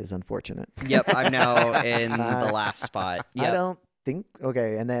is unfortunate. Yep. I'm now in the last spot. I Yep. don't think.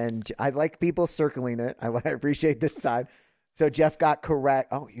 Okay, and then I like people circling it. I appreciate this side. So Jeff got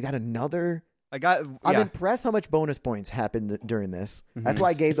correct. Oh, you got another. I got. I'm Yeah. impressed how much bonus points happened during this. Mhm. That's why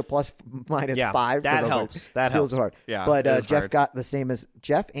I gave the plus minus Yeah, 5. 'cause that I was like, helps. this That feels helps. hard. Yeah. But it was Jeff hard. got the same as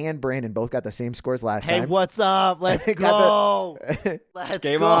Jeff and Brandon both got the same scores last Hey, time. what's up? Let's Got go. the- Let's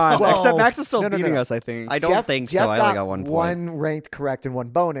Game go. on. Well, Except Max is still no, no, beating no. us. I think. I don't Jeff, think Jeff so. I only got 1 point. One ranked correct and 1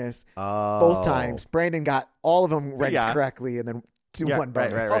 bonus Oh. both times. Brandon got all of them ranked Yeah. correctly and then Yeah, 1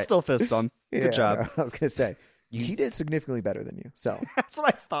 bonus. right, I'll still fist bump. Yeah, Good job. I was gonna say he did significantly better than you. So That's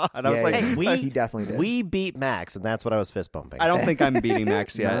what I thought. I was Yeah, like, yeah. Hey, we- he definitely did. We beat Max, and that's what I was fist bumping. I don't think I'm beating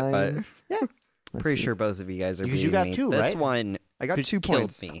Max yet, but 9. Yeah. Let's Pretty see. sure both of you guys are Because beating you got me. 2, This right? one I got 2 killed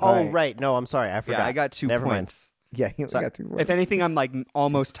points. me. Oh, Alright. right. No, I'm sorry. I forgot. Yeah, I got 2 Never mind. points. Yeah, he only So- got 2 points. If anything, I'm like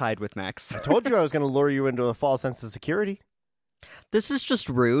almost tied with Max. I told you I was going to lure you into a false sense of security. This is just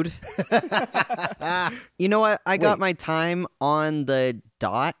rude. You know what? I got Wait. my time on the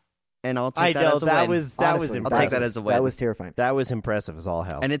dot, and I'll take I that know as a that win. was Honestly, I'll take that as a win. That was terrifying. that was impressive as all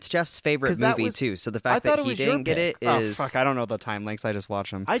hell. And it's Jeff's favorite 'Cause that movie was- too. So the I fact thought that it he was your didn't get it pick. is Oh fuck! I don't know the time links. I just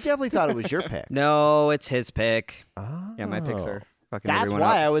watch them. I definitely thought it was your pick. no, it's his pick. Oh. Yeah, my picks are fucking That's everyone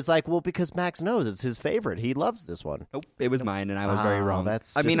why up. I was like, well, because Max knows it's his favorite. He loves this one. Nope, it was mine, and I was very Wow, wrong.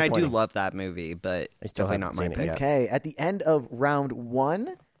 That's I mean, I do disappointing. love that movie, but I still definitely not haven't my seen it pick. yet. Okay, at the end of round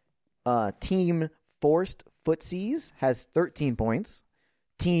 1, Team Forced Footsies has 13 points.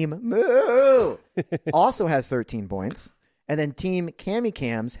 Team Moo also has 13 points. And then Team Cammy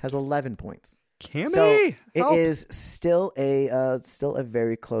Cams has 11 points. Cammy, So it help. is still a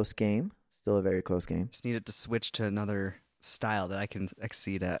very close game. Still a very close game. Just needed to switch to another style that I can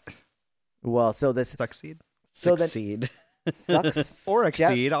exceed at. Well, so this Succeed so that Succeed. sucks or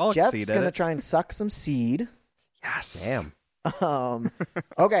exceed. I'll Jeff's exceed gonna it. try and suck some seed. Yes. Damn.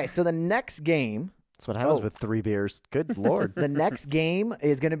 Okay, so the next game, That's what happens Oh. with 3 beers. Good lord. the next game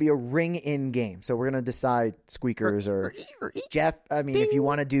is going to be a ring-in game. So we're going to decide squeakers or Jeff. I mean, if you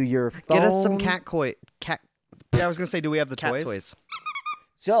want to do your phone, Get us some cat. Yeah, I was gonna say, do we have the Cat toys? toys.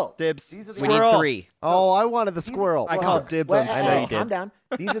 So Dibs. We Squirrel. need 3. Oh, I wanted the squirrel. I called dibs well, on I know hey, you calm did. down.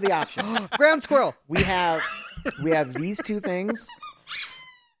 These are the options. Ground squirrel. We have these two things,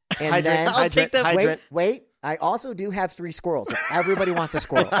 and Hydrant, then I'll take that. hydrant. wait. I also do have 3 squirrels. If everybody wants a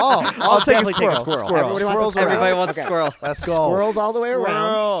squirrel. Oh, I'll take a definitely take a squirrel. squirrel. Everybody wants a Squirrels squirrel. around. Everybody wants Okay. a squirrel. Let's go. Squirrels all the way around.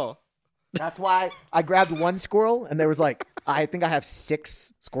 Squirrel. That's why I grabbed one squirrel, and there was like, I think I have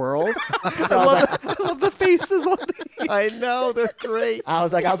 6 squirrels. So I was like, I love the faces on these. I know they're great. I'll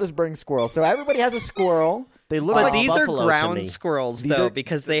just bring squirrels. So everybody has a squirrel. They look But like these are buffalo to ground me. squirrels, These though, are-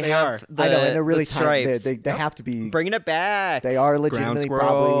 because they they have are. the, I know, and they're really the tiny. stripes. They have to be. Bringing it back. They are legitimately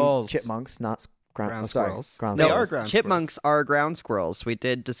probably squirrels. chipmunks, not ground Ground sorry, squirrels. ground They no, are squirrels. ground chipmunks are ground squirrels. We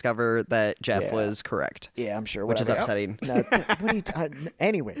did discover that Jeff Yeah. was correct, Yeah, I'm sure. which is whatever. upsetting. No, what are you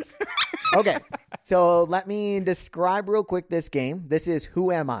anyways. Okay, so let me describe real quick this game. This is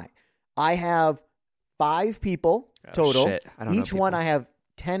Who Am I? I have 5 people total. shit. I don't know Each one people. I have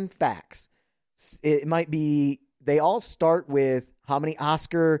 10 facts. It might be, they all start with how many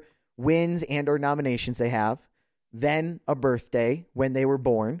Oscar wins and or nominations they have, then a birthday, when they were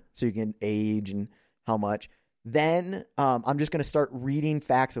born, so you can age and how much. Then I'm just going to start reading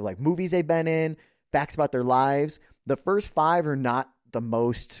facts of like movies they've been in, facts about their lives. The first 5 are not the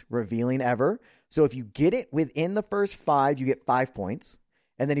most revealing ever. So if you get it within the first 5, you get 5 points.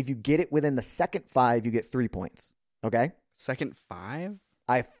 And then if you get it within the second 5, you get 3 points. Okay? Second 5?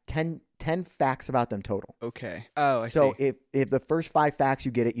 I have 10 facts about them total. Okay. Oh, I So see. if the first 5 facts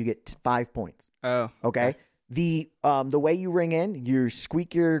you get it, you get 5 points. Oh, Okay? The way you ring in, you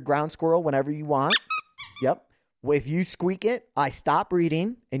squeak your ground squirrel whenever you want. Yep. If you squeak it, I stop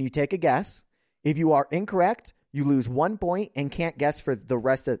reading and you take a guess. If you are incorrect, you lose 1 point and can't guess for the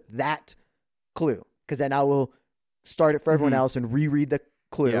rest of that clue. Because then I will start it for everyone else and reread the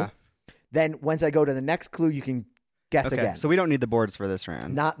clue. Yeah. Then once I go to the next clue, you can guess Okay. again. So we don't need the boards for this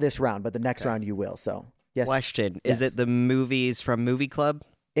round. Not this round, but the next round you will. So yes, Question: Is Yes. it the movies from Movie Club?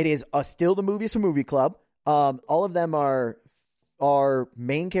 it is still the movies from Movie Club. All of them are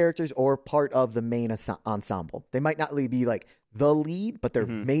main characters or part of the main ensemble. They might not be like the lead, but they're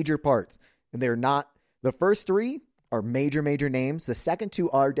major parts. And they're not, the first 3 are major names. The second 2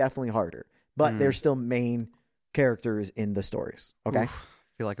 are definitely harder, but they're still main characters in the stories. Okay. Oof.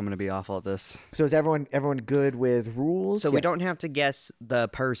 I feel like I'm going to be awful at this. So is everyone good with rules? So we Yes. don't have to guess the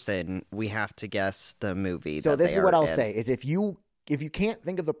person; we have to guess the movie. So that this they is what are I'll in. say is if you can't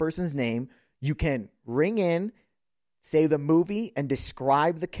think of the person's name, you can ring in, say the movie, and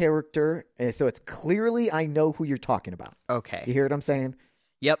describe the character, and so it's clearly I know who you're talking about. You Okay. hear what I'm saying?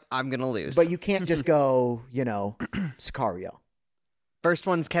 Yep, I'm gonna lose. But you can't just go, Sicario. First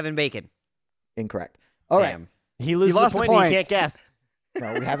one's Kevin Bacon. Incorrect. All right. Damn. He loses lost the the point. And point. he can't guess.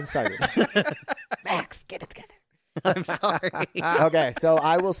 No, we haven't started. Max, get it together. I'm sorry. Okay, so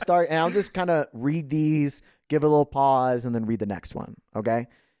I will start, and I'll just kind of read these, give a little pause, and then read the next one. Okay?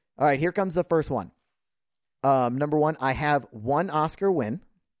 All right, here comes the first one. Number 1, I have 1 Oscar win.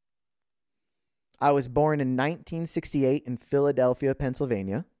 I was born in 1968 in Philadelphia,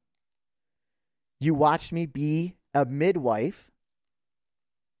 Pennsylvania. You watched me be a midwife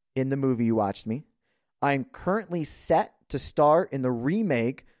in the movie you watched me. I'm currently set to star in the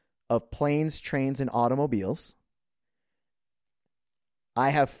remake of Planes, Trains, and Automobiles. I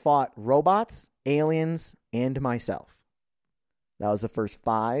have fought robots, aliens, and myself. That was the first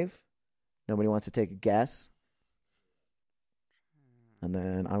 5. Nobody wants to take a guess. And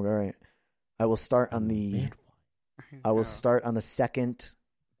then I will start on the I will start on the second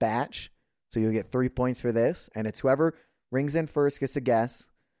batch. So you'll get 3 points for this. And it's whoever rings in first gets to guess.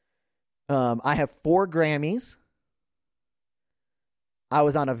 I have 4 Grammys. I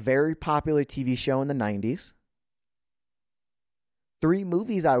was on a very popular TV show in the 90s. 3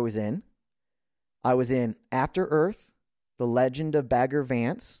 movies I was in. I was in After Earth, The Legend of Bagger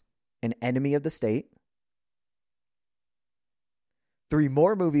Vance, and Enemy of the State. 3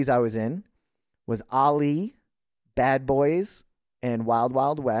 more movies I was in was Ali, Bad Boys, and Wild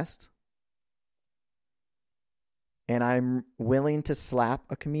Wild West. And I'm willing to slap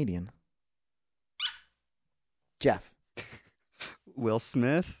a comedian. Jeff. Will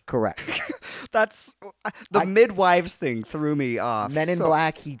Smith? Correct. That's the midwives thing threw me off. Men in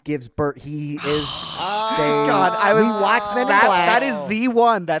Black, he gives birth. He is. God, we watched Men in that, Black. That is the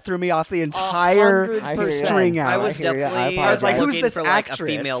one that threw me off the entire 100%. string out. I was hear ya. definitely I was like, who's looking this for like a actress?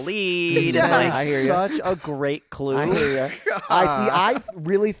 female lead. Yeah, and, like, I hear ya. Such a great clue. I hear you. I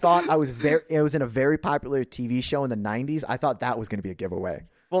really thought it was in a very popular TV show in the 90s. I thought that was going to be a giveaway.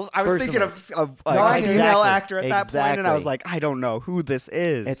 Well, I was thinking of a No, female exactly. actor at that point, and I was Exactly. like, I don't know who this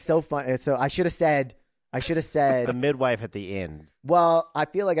is. It's so fun. It's so. I should have said. The midwife at the end. Well, I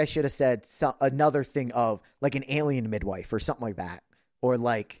feel like I should have said another thing of like an alien midwife or something like that, or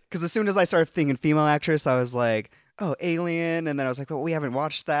like. Because as soon as I started thinking female actress, I was like, oh, Alien, and then I was like, well, we haven't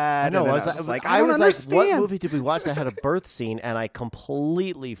watched that. I know. And I then was like, I don't understand. what movie did we watch that had a birth scene? And I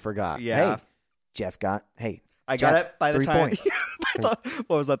completely forgot. Yeah, Hey, Jeff got. Hey, I Jeff, got it by the 3 time. points. What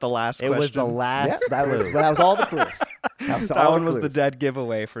was that? The last It question. was the last. Yeah, that clue. was all the clues. That was That all one the was the clues. dead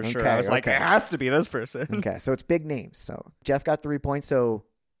giveaway for sure. Okay, I was like, okay. it has to be this person. Okay, so it's big names. So Jeff got 3 points. So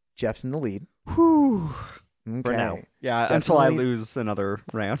Jeff's in the lead. Whew. Okay. For now. Yeah, Jeff's until in I the lead. lose another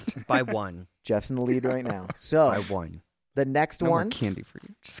round. by 1. Jeff's in the lead right now. By So 1. the next No more one. candy for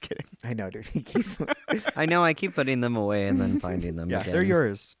you. Just kidding. I know, dude. He keeps. I know. I keep putting them away and then finding them Yeah, again. they're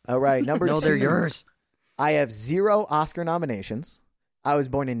yours. All right, number 2. No, they're yours. I have 0 Oscar nominations. I was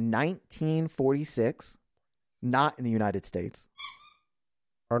born in 1946, not in the United States.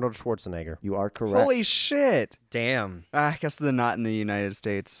 Arnold Schwarzenegger. You are correct. Holy shit. Damn. I guess they're not in the United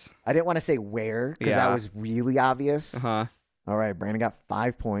States. I didn't want to say where because that Yeah. was really obvious. Uh-huh. All right, Brandon got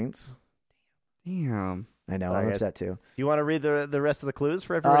 5 points. Damn. I know, Sorry, I'm guys. upset too. Do you want to read the rest of the clues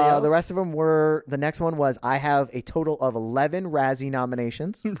for everybody else? The rest of them were, the next one was I have a total of 11 Razzie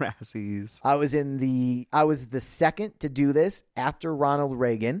nominations. Razzies. I was the second to do this after Ronald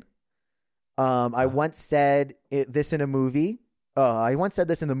Reagan. I once said this in a movie. I once said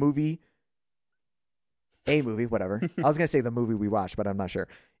this in the movie. A movie, whatever. I was going to say the movie we watched, but I'm not sure.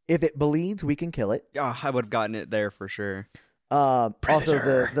 If it bleeds, we can kill it. Oh, I would have gotten it there for sure. Also,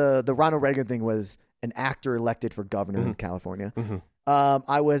 the Ronald Reagan thing was an actor elected for governor in California.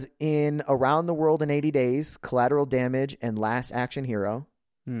 I was in Around the World in 80 Days, Collateral Damage, and Last Action Hero.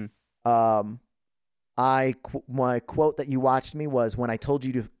 Hmm. My quote that you watched me was, when I told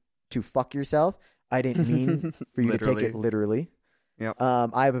you to fuck yourself, I didn't mean for you to take it literally. Yep.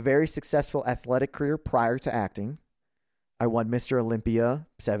 I have a very successful athletic career prior to acting. I won Mr. Olympia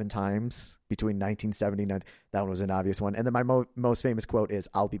 7 times between 1970 and that one was an obvious one. And then my most famous quote is,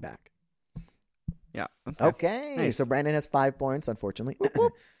 I'll be back. Yeah. Okay. Nice. So Brandon has 5 points, unfortunately.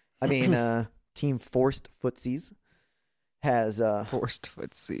 I mean, Team Forced Footsies has Forced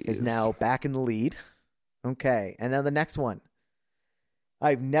footsies. is now back in the lead. Okay. And then the next one.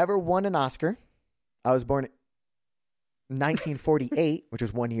 I've never won an Oscar. I was born in 1948, which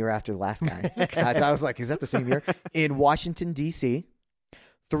was 1 year after the last guy. So I was like, is that the same year? In Washington, D.C.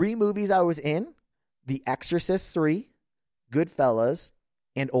 3 movies I was in: The Exorcist 3, Goodfellas,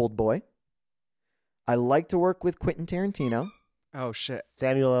 and Old Boy. I like to work with Quentin Tarantino. Oh, shit.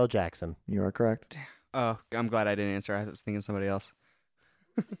 Samuel L. Jackson. You are correct. Oh, I'm glad I didn't answer. I was thinking somebody else.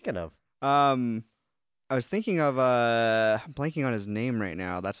 Kind of. I was thinking of I'm blanking on his name right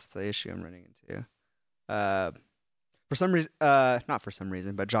now. That's the issue I'm running into. For some reason, not for some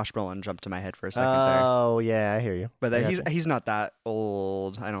reason, but Josh Brolin jumped to my head for a second there. Oh, yeah, I hear you. But I that gotcha. he's not that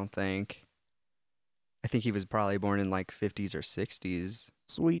old, I don't think. I think he was probably born in like 50s or 60s.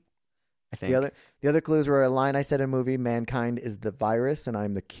 Sweet. I think. The other clues were a line I said in a movie: mankind is the virus and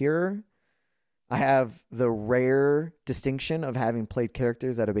I'm the cure. I have the rare distinction of having played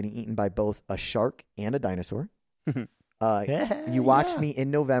characters that have been eaten by both a shark and a dinosaur. You watched me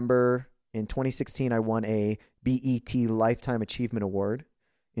in November. In 2016, I won a BET Lifetime Achievement Award.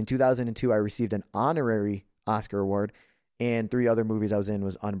 In 2002, I received an honorary Oscar award. And 3 other movies I was in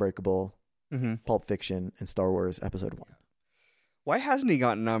was Unbreakable, Mm-hmm. Pulp Fiction, and Star Wars Episode 1. Why hasn't he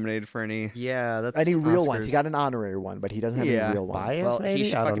gotten nominated for any? Yeah, that's Any real ones. Oscars. He got an honorary one, but he doesn't have Yeah. any real ones. Bias, Well, he maybe?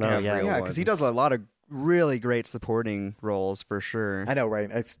 should I don't fucking know. have Yeah. real Yeah, ones. because he does a lot of really great supporting roles for sure. I know, right?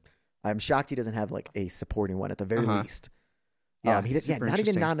 I'm shocked he doesn't have like a supporting one at the very least. Yeah, he did, super not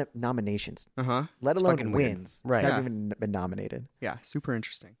even interesting. nominations, Uh-huh. let It's alone fucking weird. wins. Right. Not Yeah. even been nominated. Yeah, super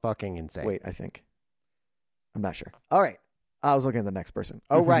interesting. Fucking insane. Wait, I think. I'm not sure. All right. I was looking at the next person.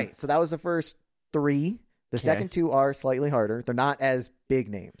 Oh, Mhm. right. So that was the first 3. The Okay. second 2 are slightly harder. They're not as big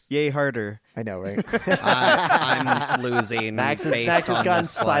names. Yay, harder. I know, right? I'm losing. Max has based on gone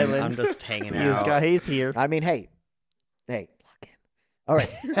this one. silent. I'm just hanging He's out. he's here. I mean, hey, lock in. All right.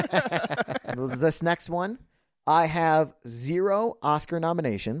 This next one, I have 0 Oscar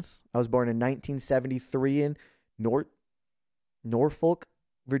nominations. I was born in 1973 in Norfolk,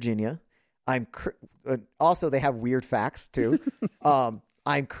 Virginia. Also, they have weird facts too.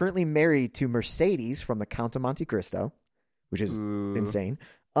 I'm currently married to Mercedes from The Count of Monte Cristo, which is Ooh. insane.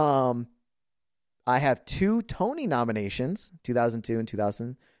 I have 2 Tony nominations, 2002 and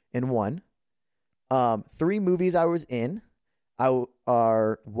 2001. 3 movies I was in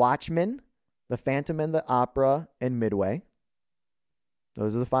are Watchmen, The Phantom and the Opera, and Midway.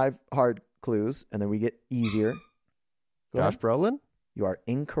 Those are the 5 hard clues, and then we get easier. Go Josh ahead. Brolin? You are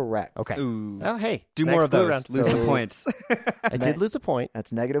incorrect. Okay. Ooh. Oh, hey. Do next more of clue those. round. Lose So- some points. I did lose a point.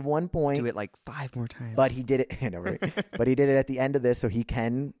 That's -1 point. Do it like 5 more times. But he did it. I know, right? But he did it at the end of this, so he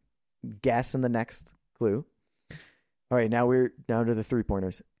can guess in the next clue. All right, now we're down to the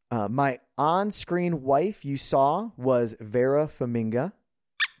 3-pointers. My on-screen wife you saw was Vera Farmiga.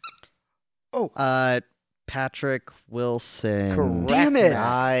 Patrick Wilson. Correct. Damn it!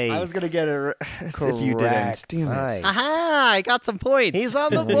 Nice. I was gonna get it if you didn't. Correct. Damn it! Nice. Aha! I got some points. He's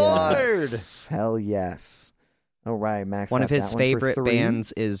on the board. Yes. Hell yes. All right, Max. One got of his that for favorite 3.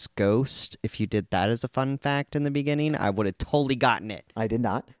 bands is Ghost. If you did that as a fun fact in the beginning, I would have totally gotten it. I did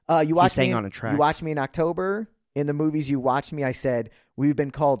not. You watched sang me on a track. You watched me in October. In the movies you watched me, I said we've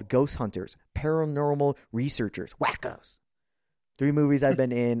been called ghost hunters, paranormal researchers, wackos. 3 movies I've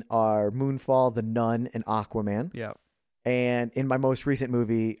been in are Moonfall, The Nun, and Aquaman. Yeah. And in my most recent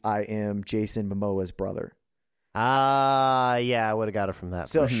movie, I am Jason Momoa's brother. Yeah, I would have got it from that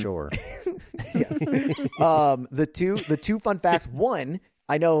So- for sure. The two fun facts. One,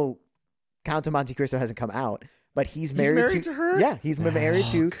 I know Count of Monte Cristo hasn't come out, but he's married, to her? Yeah, he's married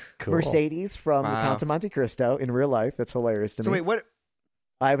to Cool. Mercedes from The Wow. Count of Monte Cristo in real life. That's hilarious to So me. wait, what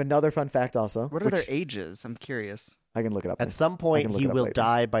I have another fun fact also. are their which ages? I'm curious. I can look it up. At some I point, can look he it up will later.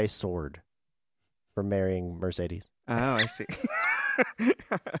 die by sword for marrying Mercedes. Oh, I see.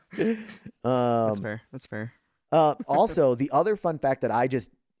 Um, That's fair. That's fair. Also, the other fun fact that I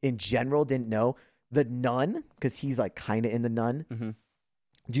just in general didn't know, the Nun, because he's like kind of in the Nun. Mhm.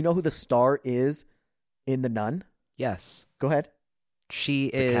 Do you know who the star is in the Nun? Yes. Go ahead. She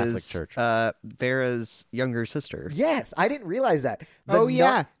The Catholic is Church. Vera's younger sister. Yes, I didn't realize that. Oh,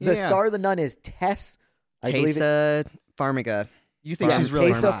 yeah. The Yeah. star of the Nun is Tess. I believe it. Tessa Farmiga. You think Yeah, she's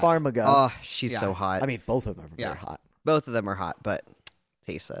really Tessa hot? Farmiga. Oh, she's Yeah. so hot. I mean, both of them are very Yeah. hot. both of them are hot, but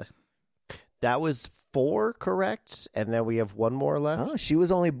Tessa. That was 4 correct, and then we have 1 more left. Oh, she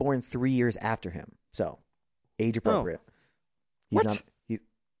was only born 3 years after him, so age appropriate. He's What? Not,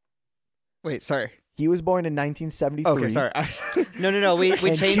 Wait, sorry. he was born in 1973. Okay, sorry. No. We And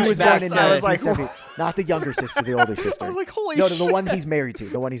changed she was it born back. in I was like, 1970. Not the younger sister, the older sister. I was like, holy no, shit. the one he's married to.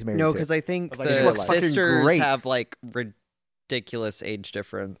 The one he's married No, to. because I think I was like, she the looks fucking sisters great. have like ridiculous age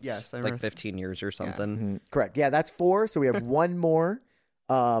difference. Yes, I like remember. 15 years or something. Mhm. Correct. Yeah, that's 4. So we have one more.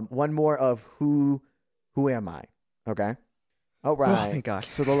 One more of who am I? Okay. All Oh, right. thank God.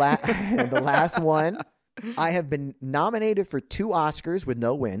 So the the last one, I have been nominated for 2 Oscars with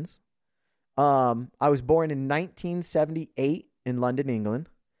no wins. I was born in 1978 in London, England.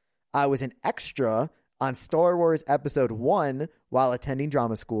 I was an extra on Star Wars Episode 1 while attending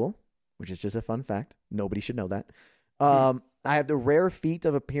drama school, which is just a fun fact. Nobody should know that. I have the rare feat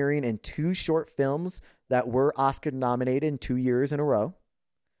of appearing in 2 short films that were Oscar nominated in 2 years in a row.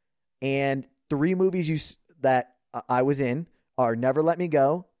 And 3 movies that I was in are Never Let Me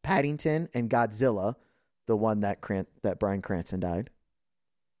Go, Paddington, and Godzilla, the one that Bryan Cranston died.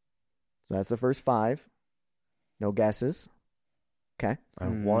 So that's the first 5. No guesses. Okay. I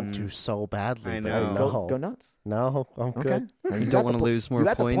want to so badly. I but know. Go nuts. No, I'm Okay. good. You don't got wanna the lose more You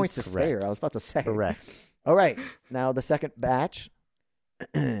got the points points? to spare. Correct. I was about to say. Correct. All right. Now the second batch.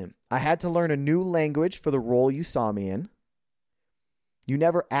 I had to learn a new language for the role you saw me in. You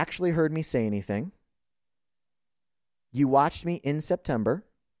never actually heard me say anything. You watched me in September.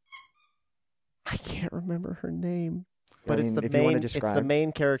 I can't remember her name, I but it's mean, the if you wanna main. It's the describe.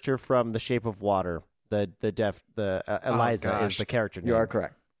 main character from The Shape of Water. Eliza is gosh. the character name. You are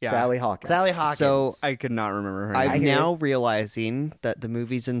correct. Yeah. Sally Hawkins. Sally Hawkins. So I could not remember her I'm name. hear now realizing that the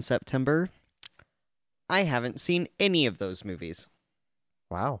movie's in September. I haven't seen any of those movies.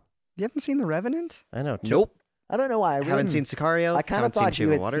 Wow. You haven't seen The Revenant? I know. Nope. I don't know why. I really Haven't seen Sicario. I kind of haven't seen thought Shape you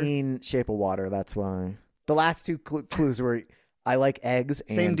of had Water. seen Shape of Water. That's why. The last two clues were I like eggs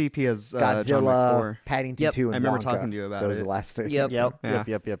and Same DP as John Wick Godzilla, 4. Paddington Yep. 2, and I remember Wonka. talking to you about Those it. are the last three. Yep. Yep. Yeah.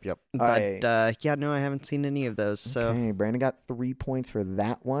 Yep. But Alright. yeah, no, I haven't seen any of those. So Okay, Brandon got 3 points for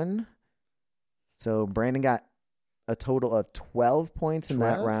that one. So Brandon got a total of 12 points in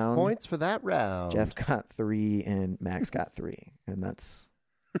that 12 round. Points for that round. Jeff got 3 and Max got 3. And that's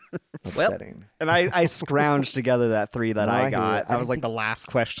Well, upsetting. And I scrounged together that 3 that No, I I hear got. you. I That was didn't like the last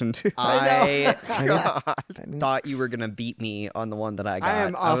question, too. I I didn't- thought you were gonna beat me on the one that I got.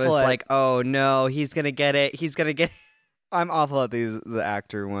 am I was awful at- like, oh no, he's gonna get it. He's gonna get it. I'm awful at the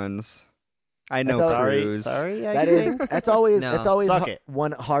actor ones. I know That's all- Cruise. Sorry. that is that's always No. that's always Suck it.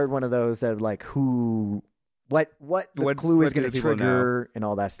 one hard one of those that like who what the What- clue is what do going to the people trigger and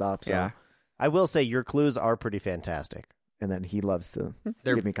all that stuff. So. Yeah. I will say your clues are pretty fantastic. And then he loves to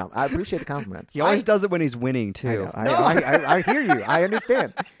They're- give me I appreciate the compliments. He always does it when he's winning, I too. know. I hear you. I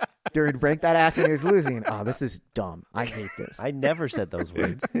understand. During Rank That Ass when he was losing. Oh, this is dumb. I hate this. I never said those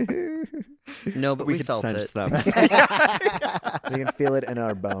words. No, but we could felt sense it. them. We can feel it in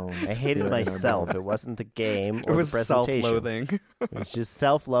our bones. I hated Feel it in our myself. bones. It wasn't the game It or was the presentation. self-loathing. It was just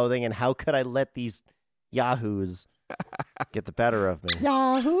self-loathing, and how could I let these yahoos get the better of me?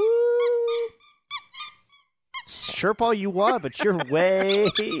 Yahoo! Sure, Paul, you won, but you're way,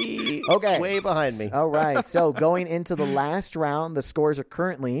 Okay. way behind me. All right. So going into the last round, the scores are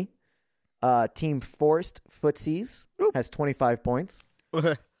currently Team Forced Footsies has 25 points.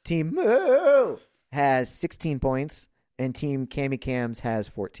 Team Moo has 16 points. And Team Cammy Cams has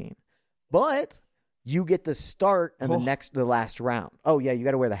 14. But you get the start in the last round. Oh, yeah. You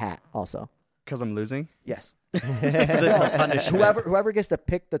got to wear the hat also. Because I'm losing? Yes. It's a punishment. Whoever gets to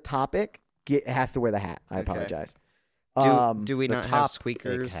pick the topic has to wear the hat. I apologize. Do we the not top have big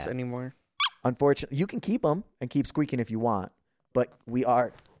squeakers hat. anymore? Unfortunately, you can keep them and keep squeaking if you want, but we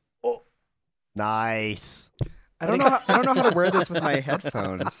are. Oh, Nice. I don't know how to wear this with my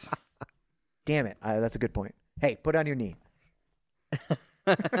headphones. damn it! That's a good point. Hey, put it on your knee.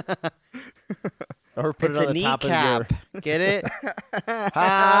 Or put It's it on a the top of your. kneecap. Get it?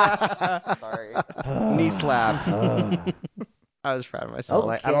 Sorry. Knee slap. I was proud of myself.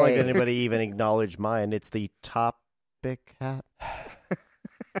 Okay. I don't like anybody even acknowledge mine. It's the topic hat.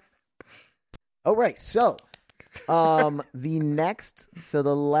 All right, so the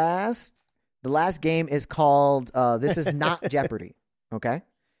last game is called This Is Not Jeopardy. Okay,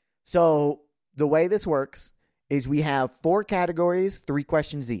 so the way this works is we have 4 categories, 3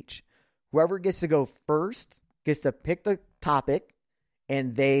 questions each. Whoever gets to go first gets to pick the topic,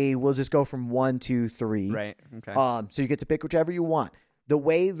 and they will just go from 1 to 3. Right. Okay. So you get to pick whichever you want. The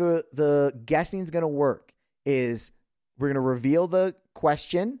way the guessing is going to work is we're going to reveal the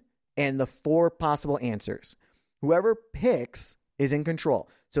question and the 4 possible answers. Whoever picks is in control.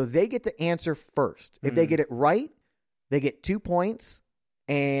 So they get to answer first. If they get it right, they get 2 points,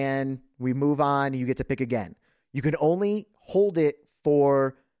 and we move on, and you get to pick again. You can only hold it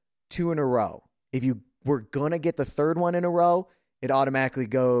for 2 in a row. If you were going to get the third one in a row, it automatically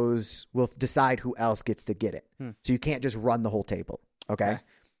goes, we'll decide who else gets to get it. So you can't just run the whole table. Okay.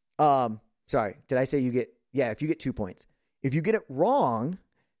 Sorry. Did I say if you get 2 points. If you get it wrong,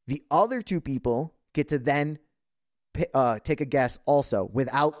 the other 2 people get to then take a guess also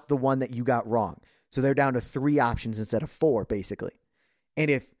without the one that you got wrong. So they're down to 3 options instead of 4, basically. And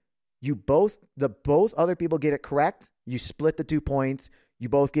if you both other people get it correct, you split the 2 points, you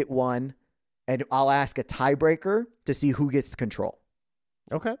both get 1, and I'll ask a tiebreaker to see who gets control.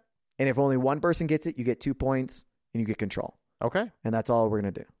 Okay. And if only one person gets it, you get 2 points and you get control. Okay. And that's all we're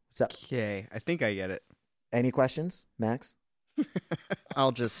going to do. So, Okay. I think I get it. any questions, Max?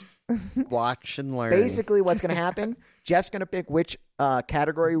 I'll just watch and learn. Basically, what's going to happen, Jeff's going to pick which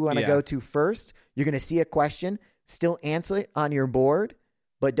category we want to Yeah. go to first. You're going to see a question, still answer it on your board,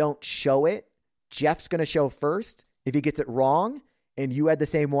 but don't show it. Jeff's going to show first. If he gets it wrong and you had the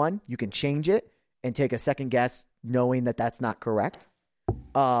same one, you can change it and take a second guess knowing that that's not correct.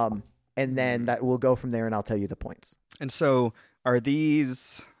 And then that we'll go from there, and I'll tell you the points. And so are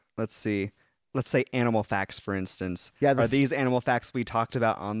these, let's say animal facts, for instance. Yeah, Are these animal facts we talked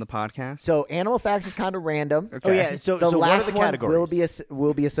about on the podcast? So animal facts is kind of random. Okay. Oh yeah. So The what last are the one categories?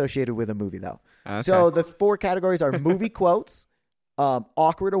 will be associated with a movie, though. Okay. So the 4 categories are movie quotes,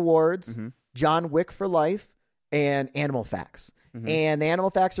 awkward awards, Mm-hmm. John Wick for life, and animal facts. Mm-hmm. And the animal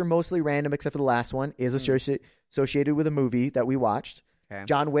facts are mostly random, except for the last one is associated with a movie that we watched. Okay.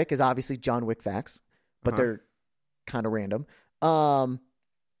 John Wick is obviously John Wick facts, but Uh-huh. they're kind of random.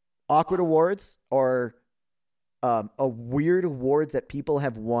 Awkward awards are weird awards that people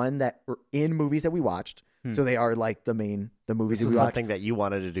have won that are in movies that we watched. So they are like the movies This that is we watched. something that you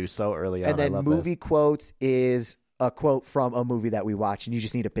wanted to do so early on. And then I love movie this. quotes is a quote from a movie that we watched, and you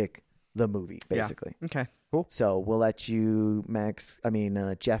just need to pick the movie, basically. Okay. So we'll let you,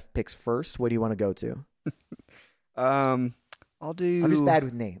 Jeff picks first. What do you want to go to? I'll do. I'm just bad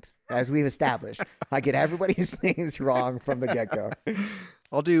with names, as we've established. I get everybody's names wrong from the get-go.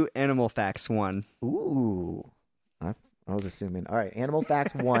 I'll do Animal Facts 1. Ooh. I was assuming. All right, Animal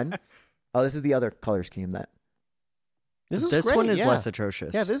Facts 1. Oh, this is the other color scheme that. This This great, one is yeah. less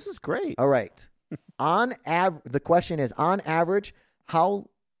atrocious. Yeah, this is great. All right. The question is, on average, how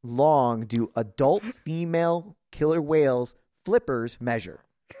long do adult female killer whales flippers measure?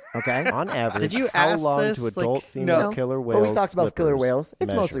 Okay. On average, Did you how ask long this, do like- adult female No. killer But whales? we talked about killer flippers whales. It's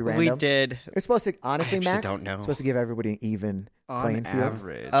measure? mostly We random. did. It's supposed to, honestly, actually Max, don't know. it's supposed to give everybody an even On playing field.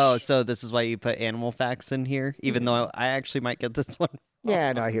 average. Oh, so this is why you put animal facts in here, even though I actually might get this one.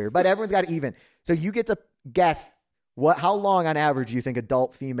 Yeah, no, I hear it. But everyone's got it even. So you get to guess how long on average you think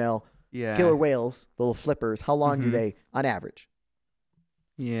adult female yeah. killer whales, the little flippers, how long do Mhm. they on average?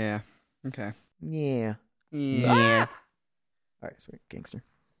 Yeah. Okay. Yeah. Yeah. All right, sweet. Gangster.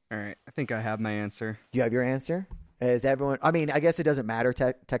 All right. I think I have my answer. Do you have your answer? Is everyone? I mean, I guess it doesn't matter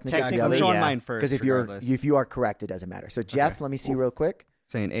technically. Yeah, 'cause I'm Technically, showing yeah. mine first. Because if you are correct, it doesn't matter. So Jeff, Okay. let me see real quick.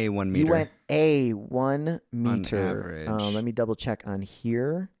 saying A 1 meter. You went A 1 meter. average. Let me double check on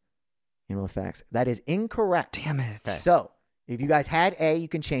here. Animal facts. That is incorrect. Damn it. So if you guys had A, you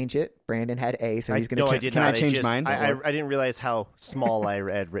can change it. Brandon had A, so he's going No, to I did Can not. I change just, mine? I didn't realize how small I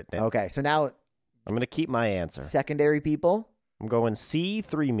had written it. Okay, so now I'm going to keep my answer. secondary people I'm going C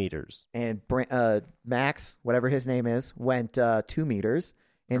 3 meters. and Max, whatever his name is, went 2 meters.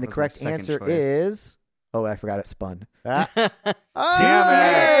 And That the was my correct second answer choice. is. Oh, I forgot it spun. Ah. Damn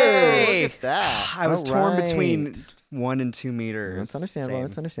it. Hey, look at that. I was All torn between right. 1 and 2 meters. That's understandable. Same.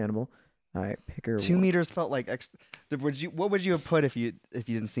 That's understandable. All right, pick her. 2 one. meters felt like extra. What would you have put if you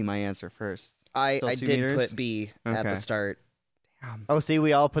didn't see my answer first? I Still 2 did meters? put B at the Okay. start. Damn. Oh, see,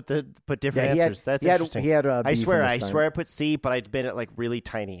 we all put different Yeah, he had- answers. That's he had, interesting. He had, I B swear, from the I start. swear, I put C, but I'd been at like really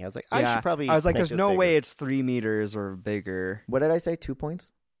tiny. I was like, I Yeah. should probably. I was like, make there's this no bigger. way it's 3 meters or bigger. What did I say? 2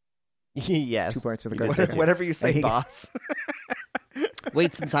 points. Yes. 2 points for the You did correct say answer. two. Whatever you say, And he- boss.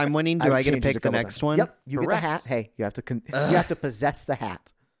 Wait, since I'm winning, do I've I get to changed it a pick the couple next times. one? Yep, you get the Correct. hat. Hey, you have to you have to possess the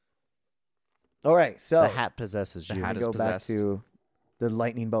hat. All right, so The hat possesses The you. hat we is go back possessed. to the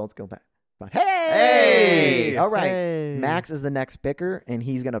lightning bolts. Go back. Hey! Hey! All right, Hey. Max is the next picker, and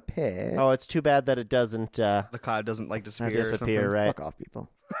he's gonna pick. Oh, it's too bad that it doesn't The cloud doesn't like disappear. or disappear, something. right? Fuck off, people.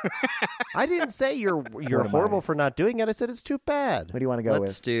 I didn't say you're What am horrible I? for not doing it. I said it's too bad. What do you want to go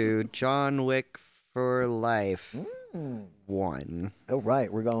Let's do John Wick for life. with? 1. Oh,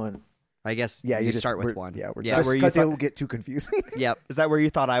 right, we're going. I guess Yeah, you just start with we're- 1. Yeah, we're Yeah. just Where you because it thought- will get too confusing. Yep. Is that where you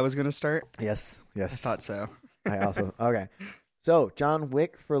thought I was going to start? yes, I yes. thought so. I also okay. So John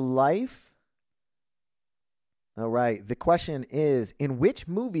Wick for life. All right. The question is: in which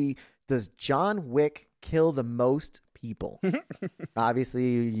movie does John Wick kill the most people?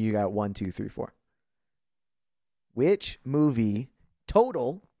 Obviously, you got 1, 2, 3, 4. Which movie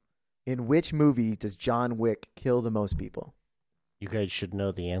total? In which movie does John Wick kill the most people? You guys should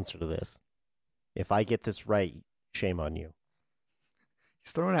know the answer to this. If I get this right, shame on you.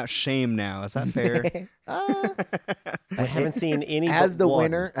 He's throwing out shame now. Is that fair? I haven't seen any. As but the one.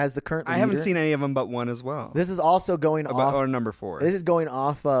 winner, as the current I haven't leader, seen any of them but one as well. This is also going off. Or number 4. This is going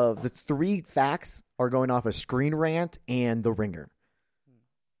off of the 3 facts are going off of Screen Rant and The Ringer.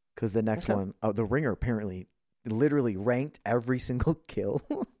 Because the next Okay. one, The Ringer apparently literally ranked every single kill.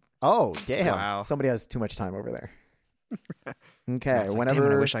 Oh, damn. Wow. Somebody has too much time over there. Okay, It's like, whenever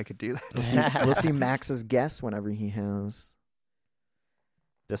damn it, I wish I could do that. we'll see Max's guess whenever he has.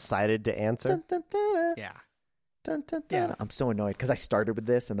 Decided to answer. Dun, dun, dun, dun, Yeah. dun, dun, Yeah. dun. I'm so annoyed because I started with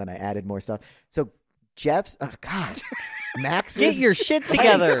this and then I added more stuff. So Jeff's, God, Max's. Get your shit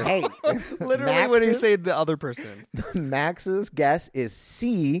together. Hey, Literally, when you Max's- say the other person. Max's guess is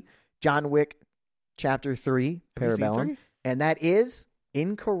C, John Wick Chapter 3, Have you seen Parabellum. 3? And that is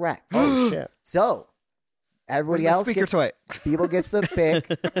incorrect. Oh shit! So, everybody Where's my else speaker gets, toy? people gets the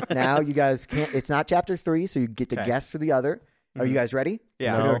pick. Now you guys can't, it's not Chapter 3, so you get to Okay. guess for the other. Are you guys ready?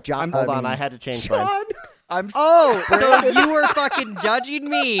 Yeah. Or No. John, Hold on, I had to change mine. John, I'm Oh, so you were fucking judging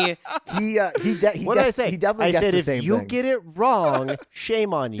me. he What did I guessed- say? He definitely I guessed said the if same you thing. get it wrong,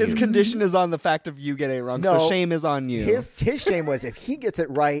 shame on you. His condition is on the fact of you getting it wrong, No. so shame is on you. His shame was if he gets it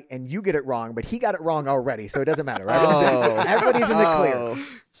right and you get it wrong, but he got it wrong already, so it doesn't matter, right? Oh. Everybody's in the clear. Oh,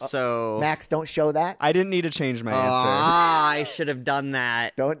 so Max, don't show that. I didn't need to change my answer. I should have done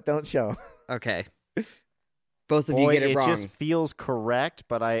that. Don't show. Okay. Both of Boy, you get it wrong. just feels correct,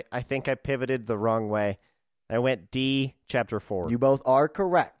 but I think I pivoted the wrong way. I went D, chapter 4. You both are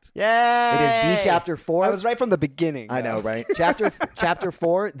correct. Yay! It is D chapter 4. I was right from the beginning. I know, though. right? Chapter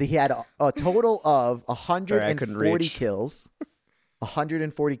 4, he had a total of 140 reach. kills.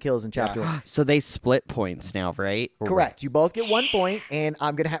 140 kills in chapter 1. So they split points now, right? Correct. You both get 1 point, and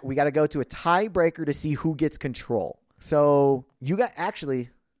we got to go to a tiebreaker to see who gets control. So you're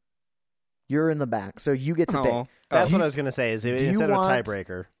in the back, so you get to pick. Oh. That's what I was going to say, is instead of a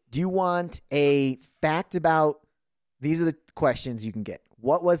tiebreaker. Do you want a fact about, these are the questions you can get.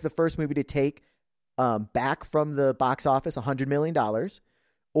 What was the first movie to take back from the box office $100 million?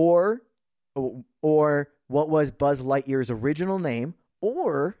 Or what was Buzz Lightyear's original name?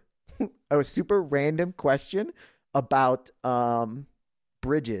 Or a super random question about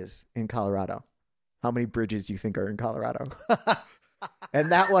bridges in Colorado. How many bridges do you think are in Colorado?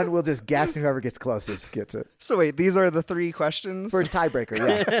 And that one we'll just guess, and whoever gets closest gets it. So wait, these are the 3 questions? For a tiebreaker,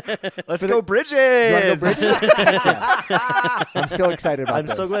 yeah. Let's go Bridges! You want to go Bridges? Yes. I'm so excited about I'm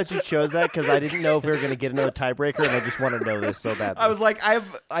this. so glad you chose that because I didn't know if we were going to get another tiebreaker, and I just want to know this so badly. I was like,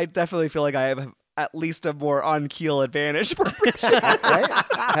 I definitely feel like I have at least a more on-keel advantage for Bridges. Right?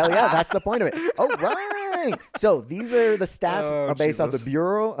 Hell yeah, that's the point of it. All right. So these are the stats are based off the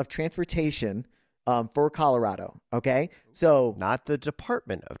Bureau of Transportation for Colorado. Okay. So Not the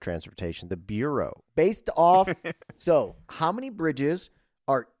Department of Transportation, the Bureau. based off, so how many bridges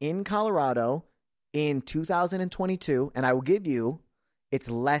are in Colorado in 2022? And I will give you, it's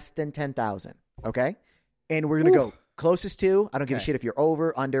less than 10,000. Okay. And we're going to go closest to, I don't give a shit if you're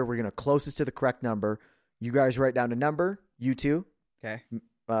over, under, we're going to closest to the correct number. You guys write down a number, you two. Okay.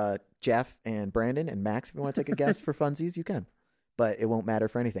 Jeff and Brandon and Max, if you want to take a guess for funsies, you can. But it won't matter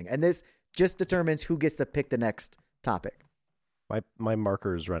for anything. And this just determines who gets to pick the next topic. My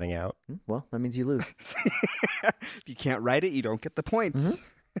marker is running out. Well, that means you lose. If you can't write it, you don't get the points.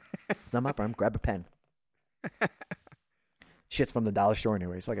 So I'm up, grab a pen. Shit's from the dollar store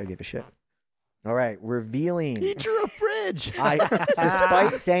anyway, so I gotta give a shit. All right, revealing. He drew a bridge.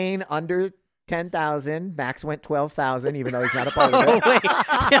 Despite saying under 10,000, Max went 12,000, even though he's not a part of it.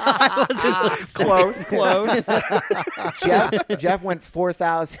 I wasn't Close. Jeff went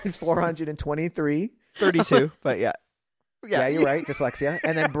 4,423. 32, but yeah. Yeah, you're right. Dyslexia.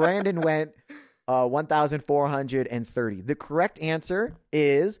 And then Brandon went 1,430. The correct answer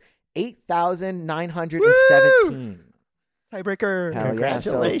is 8,917. Tiebreaker. Hell yeah.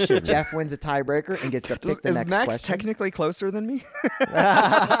 So Congratulations. Jeff wins a tiebreaker and gets to pick the Is next Max question. technically closer than me? It's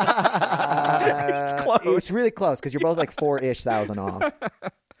close. It's really close because you're both like 4-ish thousand off.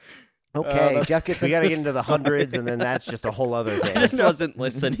 Okay, Jeff gets We got to get into the hundreds, and then that's just a whole other I thing. just wasn't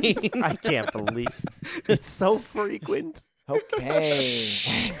listening. I can't believe it's so frequent.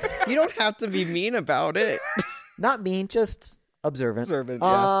 Okay. You don't have to be mean about it. Not mean, just observant. Observant, yeah.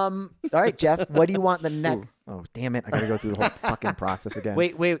 All right, Jeff, what do you want the next? Oh, damn it. I got to go through the whole fucking process again.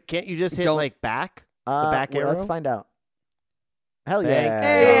 Wait, can't you just hit Don't- like back? The back well, arrow? let's find out. Hell Thank yeah.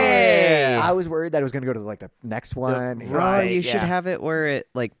 Hey! I was worried that it was going to go to like the next one. Oh, Right, you should yeah. have it where it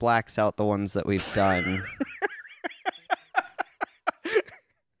like blacks out the ones that we've done.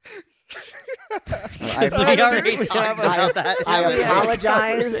 I, We already talked about that. I didn't we?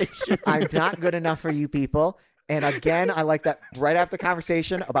 apologize. I'm not good enough for you people. And again, I like that right after the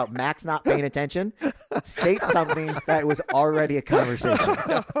conversation about Max not paying attention, state something that was already a conversation.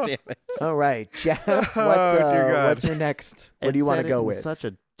 Oh, damn it. All right, Jeff, dear God. what's your next? What do you want to go with? Such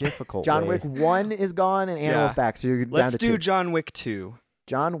a difficult John way. Wick 1 is gone and Animal Yeah. Facts, so you're down Let's to do 2. John Wick 2.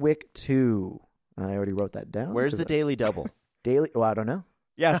 John Wick 2. I already wrote that down. Where's the Daily Double? daily? Well, I don't know.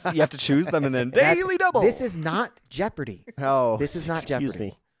 Yes, you have to choose them and then That's- daily double. This is not Jeopardy. Oh, This is not excuse Jeopardy.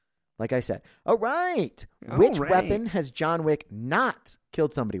 me. Like I said. All right. All Which right. weapon has John Wick not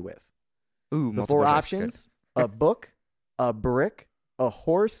killed somebody with? Ooh, The multiple 4 choice. options: a book, a brick, a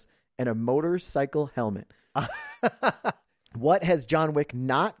horse, and a motorcycle helmet. What has John Wick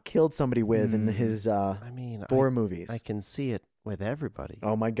not killed somebody with in his I mean, 4 movies? I can see it with everybody.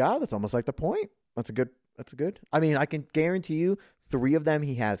 Oh my God, that's almost like the point. That's a good. I mean, I can guarantee you 3 of them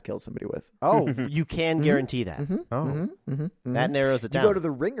he has killed somebody with. Oh, you can guarantee that. Oh, that narrows it You down. go to the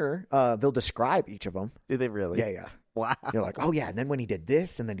Ringer, they'll describe each of them. Did they really? Yeah. Wow. You're like, oh yeah, and then when he did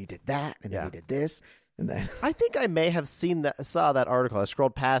this, and then he did that, and then Yeah. he did this, and then I think I may have saw that article. I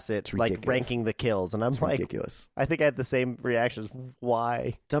scrolled past it, It's like ridiculous. ranking the kills, and I'm it's like, ridiculous. I think I had the same reactions.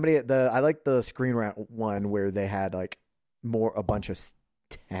 Why? I like the Screen Rant one where they had like a bunch of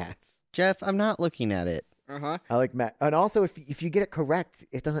stats. Jeff, I'm not looking at it. Uh-huh. I like Matt, and also if you get it correct,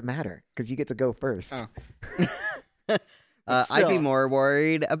 it doesn't matter because you get to go first. Oh. I'd be still. more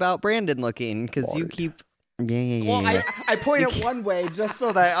worried about Brandon looking because you Bored. keep Yeah. Well, I point it one way just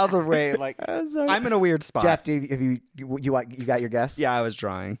so that other way, like I'm in a weird spot. Jeff, if you got your guess? Yeah, I was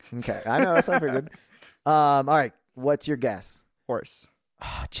drawing Okay, I know that's not very good. All right, what's your guess? horse.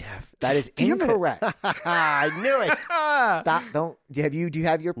 Oh, Jeff, that is Damn it. incorrect. I knew it. Stop! Don't. Do you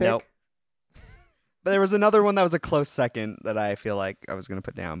have your pick? Nope. But there was another one that was a close second that I feel like I was gonna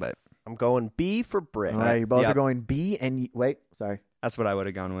put down, but I'm going B for Brick. All right, you both Yep. are going B and wait. Sorry. that's what I would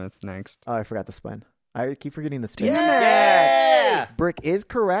have gone with next. Oh, I forgot the spin. I keep forgetting the spin. Yeah. Brick is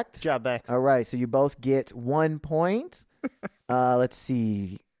correct. Good job, Max. All right, so you both get 1 point. Let's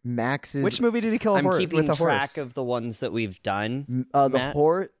see. Max is Which movie did he kill a I'm horse keeping with a track horse? of the ones that we've done. the Matt?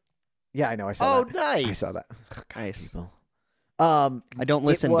 horse. Yeah, I know. I saw Oh, that. nice. I saw that. Nice. People. I don't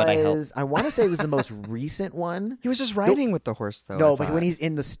listen, but I help. I want to say it was the most recent one. He was just riding with the horse, though. No, I but thought. when he's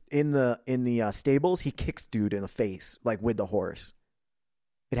in the stables, he kicks dude in the face like with the horse.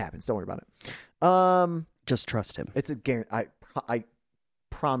 It happens. Don't worry about it. Just trust him. It's a guarantee. I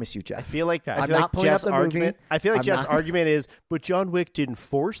promise you, I Jeff. feel like I'm I feel not like pulling up Jeff's the movie. argument. I feel like I'm Jeff's not- argument is, but John Wick didn't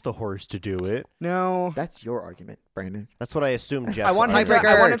force the horse to do it. no, That's your argument, Brandon. That's what I assumed. Jeff's I want him to. argument.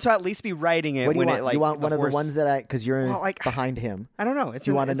 Tiebreaker. I want him to at least be riding it What do you when want? it like you want one of the horse- ones that because you're Well, like- behind him. I don't know. It's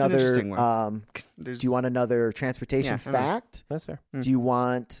Do you want it's an another? interesting one. Do you want another transportation Yeah, I know. fact? That's fair. Do you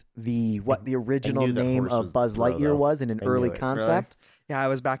want the original knew that name horse of was Buzz bro, Lightyear though. was in an I knew early it. concept? Yeah, I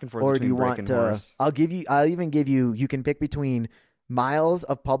was back and forth. Or do between you Brick want and to? horse. I'll even give you. You can pick between miles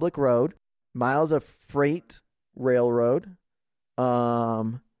of public road, miles of freight railroad,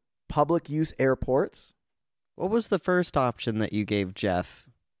 public use airports. What was the first option that you gave Jeff?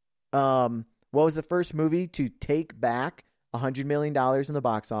 What was the first movie to take back $100 million in the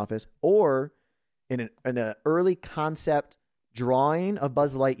box office, or in an early concept drawing of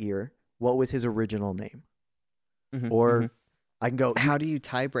Buzz Lightyear? What was his original name? Mhm, Or mhm. I can go. How do you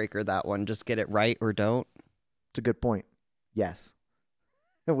tiebreaker that one? Just get it right or don't? It's a good point. Yes.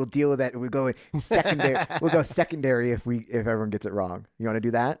 And we'll deal with that. We'll go secondary. We'll go secondary if everyone gets it wrong. You want to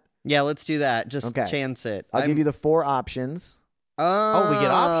do that? Yeah, let's do that. Just Okay. chance it. I'll give you the 4 options. Oh, we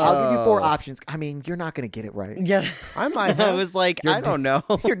get options? I'll give you 4 options. I mean, you're not going to get it right. Yeah, I might I have. was like, You're I don't know.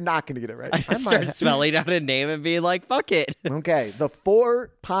 You're not going to get it right. I just started spelling out a name and being like, "Fuck it." Okay, the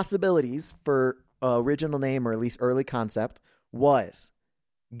 4 possibilities for original name or at least early concept was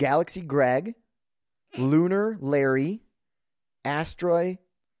Galaxy Greg, Lunar Larry, Astro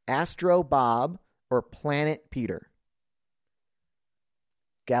Bob, or Planet Peter.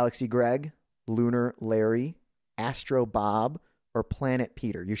 Galaxy Greg, Lunar Larry, Astro Bob, or Planet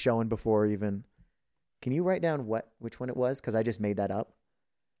Peter. You're showing before even. Can you write down which one it was? Because I just made that up.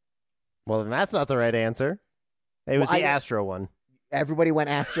 Well, then that's not the right answer. It was Well, the I- Astro one. Everybody went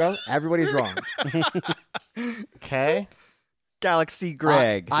Astro. Everybody's wrong. Okay. Galaxy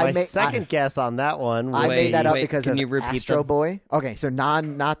Greg. I My second guess on that one was I made that up wait, because can of you repeat Astro them? Boy. Okay, so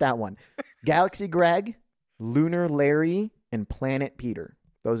not that one. Galaxy Greg, Lunar Larry, and Planet Peter.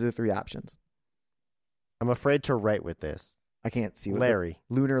 Those are the 3 options. I'm afraid to write with this. I can't see what Larry.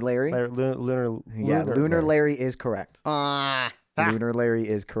 Lunar Larry. Lunar. Yeah, Lunar Larry is correct. Ah, Lunar Larry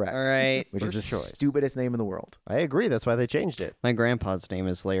is correct. all right. Which is the First choice. stupidest name in the world. I agree. That's why they changed it. My grandpa's name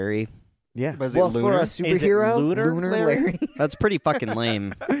is Larry. Yeah. Was it well, for Lunar? a Is it superhero, Lunar Larry? Larry. That's pretty fucking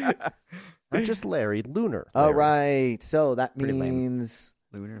lame. Not just Larry. Lunar. All Larry. right. So that Pretty lame. means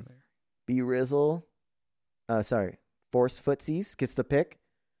Lunar there. B Rizzle. Force Footsies gets the pick.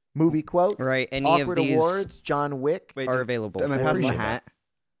 Movie quotes. Right, any of Awkward these Awards. John Wick. Wait, Are just- available. am I I passing the appreciate hat?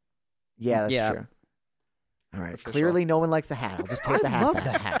 Yeah, that's Yeah. true. All right. Official. Clearly, no one likes the hat. I'll just take the hat. love back. the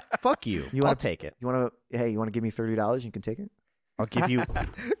hat. Fuck you. You I'll wanna- take it. You want to? Hey, you want to give me $30? You can take it. I'll give you.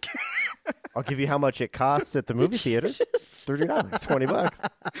 I'll give you how much it costs at the movie theater. $30. $20.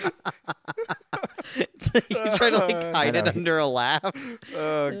 You're trying to like hide it know. under a laugh.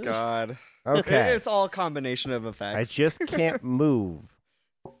 Oh God. Okay. It's all a combination of I effects. just can't move,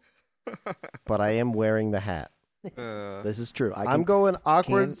 but I am wearing the hat. This is true. I'm going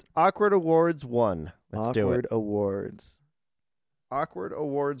awkward awards 1. Let's do Awkward it. Awards. Awkward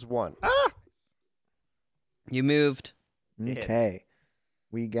awards 1. You moved. Okay.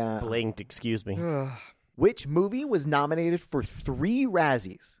 We got Blinked. Excuse me. which movie was nominated for 3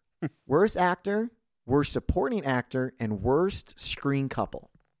 Razzies? Worst Actor, Worst Supporting Actor, and Worst Screen Couple.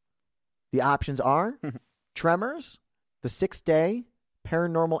 The options are Tremors, The Sixth Day,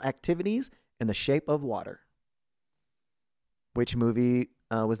 Paranormal Activities, and The Shape of Water. Which movie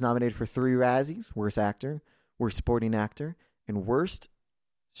was nominated for 3 Razzies? Worst Actor, Worst Supporting Actor, and Worst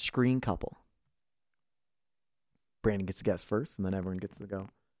Screen Couple. Brandon gets to guess first, and then everyone gets to go.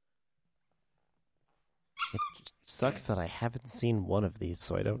 It just sucks that I haven't seen one of these,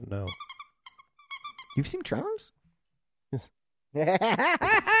 so I don't know. You've seen Tremors?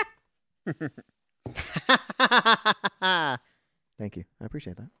 Thank you. I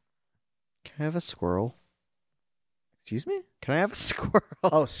appreciate that. Can I have a squirrel? Excuse me? Can I have a squirrel?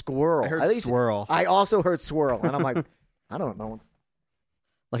 Oh, squirrel. I heard At least- swirl. I also heard swirl, and I'm like, I don't know.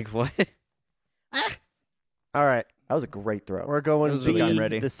 Like what? All right, That was a great throw. we're going That was B, really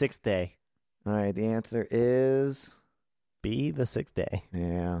unready. the 6th day. All right, the answer is B, the 6th day.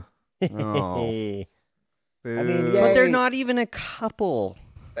 yeah. Oh. I mean, Boo. yeah. But they're Yay. not even a couple.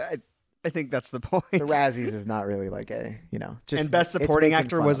 I think that's the point. The Razzies is not really like a, just and best it's supporting making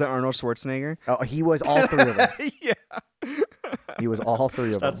actor fun was of it Arnold Schwarzenegger? it. Oh, he was all three of them. Yeah. He was all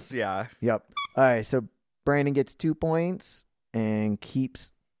three of them. That's yeah. Yep. All right, so Brandon gets 2 points and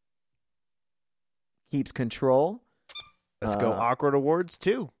keeps control. Let's go awkward awards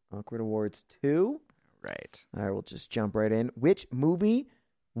 2. Awkward Awards 2. Right. All right, we'll just jump right in. Which movie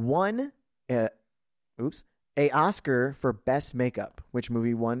won a Oscar for Best Makeup? Which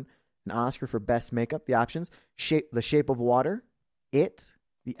movie won an Oscar for Best Makeup? The options: The Shape of Water, It,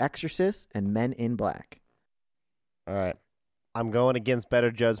 The Exorcist, and Men in Black. All right. I'm going against better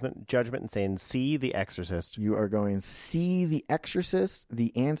judgment and saying C, The Exorcist. You are going C, The Exorcist.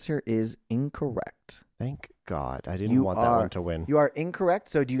 The answer is incorrect. Thank God. I didn't You want that are- one to win. You are incorrect.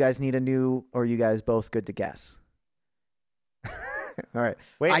 So do you guys need a new, or are you guys both good to guess? All right.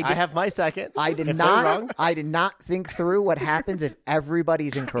 Wait, I I did- have my second. I did If they're not. wrong, I did not think through what happens if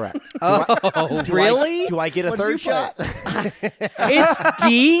everybody's incorrect. Oh, really? do I get a What did third you shot? It's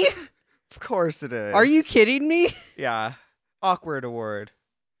D? Of course it is. Are you kidding me? Yeah. Awkward award.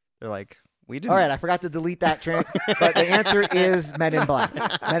 They're like, we didn't. All right, I forgot to delete that but the answer is Men in Black.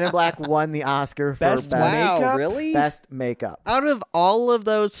 Men in Black won the Oscar for Best Wow, makeup? really? best makeup. Out of all of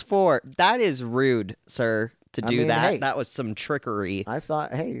those 4, that is rude, sir, to I do mean, that. hey. That was some trickery I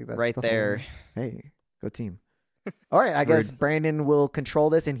thought, hey, that's right the whole- there. Hey, go team. All right, I guess Brandon will control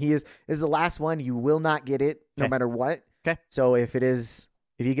this, and this is the last one. You will not get it, no Okay. matter what. Okay. So if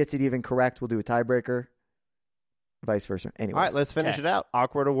he gets it even correct, we'll do a tiebreaker. Vice versa. Anyways. All right, let's finish it out.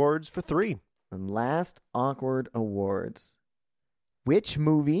 Awkward awards for 3. And last awkward awards. Which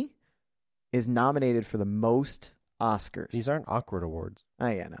movie is nominated for the most Oscars? These aren't awkward awards. Oh,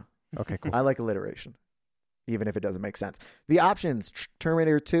 yeah, no. Okay, cool. I like alliteration, even if it doesn't make sense. The options: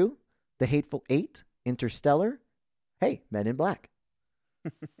 Terminator 2, The Hateful Eight, Interstellar. Hey, Men in Black.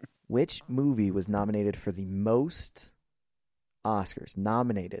 Which movie was nominated for the most Oscars?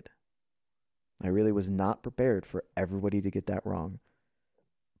 Nominated. I really was not prepared for everybody to get that wrong.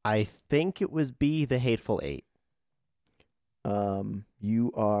 I think it was B, The Hateful Eight.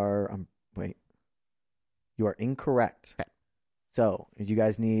 You are you are incorrect. Okay. So, you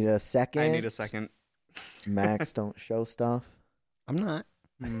guys need a second. I need a second. Max, don't show stuff. I'm not.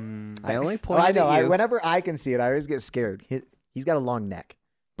 Mm. I only Oh, pointed I know. at you. Whenever I can see it, I always get scared. He's got a long neck.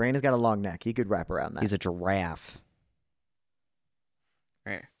 Brandon's got a long neck. He could wrap around that. He's a giraffe.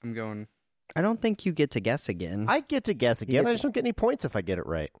 All right. I'm going. I don't think you get to guess again. I get to guess again. gets I just don't get any points if I get it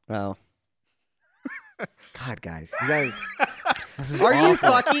right. Well, God, guys. You guys. This is are you awful.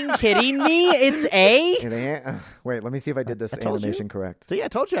 fucking kidding me? It's A? Wait, let me see if I did this I told you. animation correct. See, I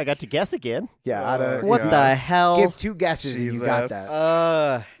told you I got to guess again. Yeah, out of What Yeah. the hell? give 2 guesses and you got Jesus.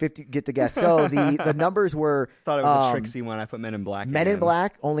 that. 50 get the guess. So the numbers were Thought it was a Trixie one. I put Men in Black. Men in again.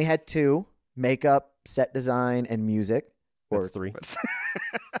 Black only had 2: makeup, set design, and music. Or That's 3.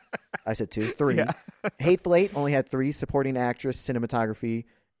 I said 2, 3. Yeah. Hateful Eight only had 3: supporting actress, cinematography,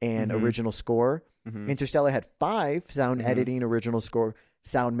 and Mhm. original score. Mhm. Interstellar had 5: sound Mhm. editing, original score,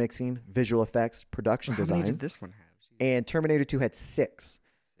 sound mixing, visual effects, production How many design. did this one have? And Terminator 2 had 6: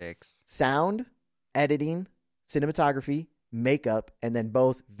 6. sound, editing, cinematography, makeup, and then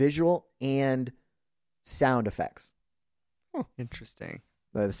both visual and sound effects. Interesting.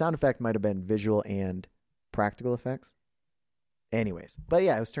 The sound effect might have been visual and practical effects. Anyways, but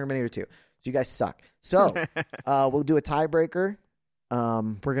yeah, it was Terminator 2. So you guys suck. So we'll do a tiebreaker.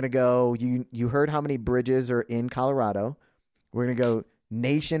 We're gonna go. You heard how many bridges are in Colorado. We're gonna go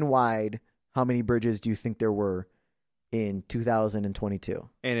nationwide. How many bridges do you think there were in 2022?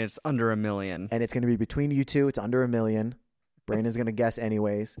 And it's under 1 million. And it's gonna be between you two. It's under 1 million. Brandon's gonna guess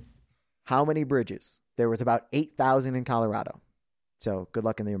anyways. How many bridges? There was about 8,000 in Colorado. So good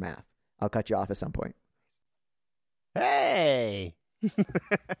luck in your math. I'll cut you off at some point. Hey!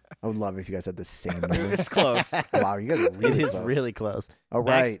 I would love it if you guys had the same number. It's close. Wow, you guys are It really is close. really close. All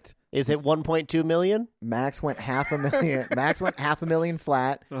Max- right. Is it 1.2 million? Max went $500,000. Max went $500,000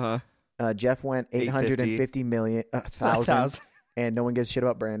 flat. Uh-huh. Jeff went 850 million thousand, and no one gives a shit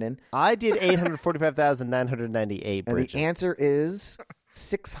about Brandon. I did 845,998 And bridges. the answer is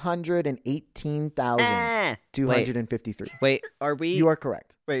 618,253. Wait, are we? You are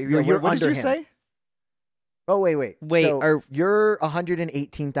correct. Wait, You're what did under you him. say? Oh, wait. Wait, So you're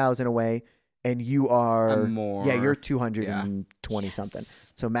 118,000 away, and you are I'm more. Yeah, you're 220 something.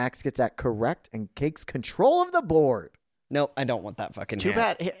 So Max gets that correct and takes control of the board. No, I don't want that fucking Too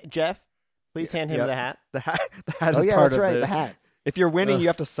hat. bad, Jeff. Please hand him Yep. the hat. The hat. The hat Oh is yeah, part that's of right. it. The hat. If you're winning, you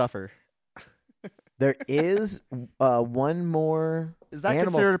have to suffer. There is one more. Is that animal.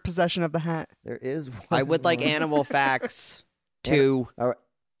 considered a possession of the hat? There is. One I would like more. Animal Facts 2. All right.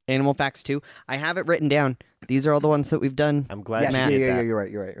 Animal Facts 2. I have it written down. These are all the ones that we've done. I'm glad Yes, you yeah, did yeah, that. you're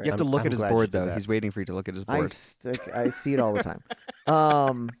right. You're right. You have to look I'm at his glad you board did though. that. He's waiting for you to look at his I board. see it all the time.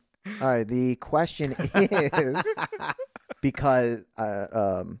 All right. The question is because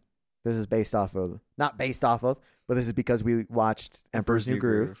this is not based off of, but this is because we watched Emperor's New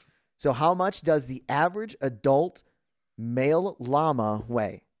Groove. So, how much does the average adult male llama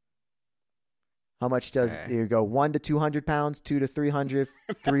weigh? How much does you go 1 to 200 pounds, 2 to 300,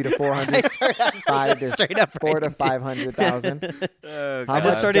 3 to 400, 5 to straight up 4 to writing 500,000? Oh, How I just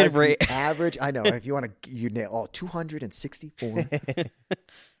much started does ra- the average? I know. If you want to, you nail 264.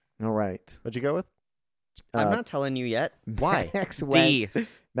 All right. What'd you go with? I'm not telling you yet. Why? D.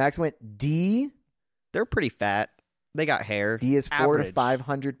 Max went D. They're pretty fat. They got hair. D is 4 to Average.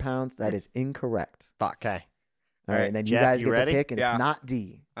 500 pounds. That is incorrect. Fuck. Okay. All right, and then you Jeff, guys you get ready? to pick, and Yeah. it's not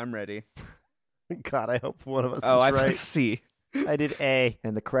D. I'm ready. God, I hope one of us Oh, is I right. put C. I did A.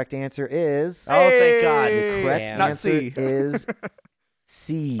 And the correct answer is Oh, thank God. the correct Damn. Not answer C. is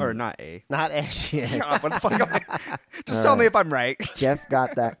C. Or not A. Not A. God, what the fuck am I? Just tell me if I'm right. Jeff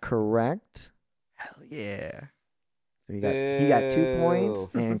got that correct. Hell yeah. So he got 2 points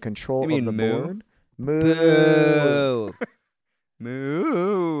and control You mean of the moo? board. Moo. Boo.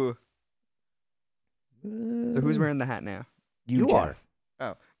 Moo. So who's wearing the hat now? You Jeff. are.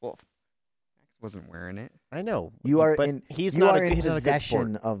 Oh, well, Max wasn't wearing it. I know. You are but in. He's you not are a, in he's not a good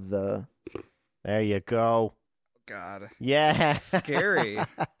possession sport. of the. There you go. God. Yeah. Scary.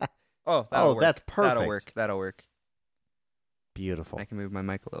 Oh, Oh, work. that's perfect. That'll work. Beautiful. I can move my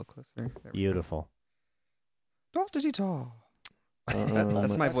mic a little closer. There we go. Beautiful. Talk. That's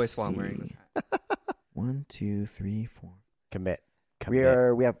Let's my voice while I'm wearing this see. hat. 1, 2, 3, 4. Commit. We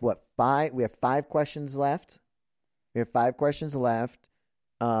have what 5? We have 5 questions left. So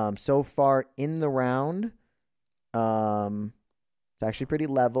far in the round, it's actually pretty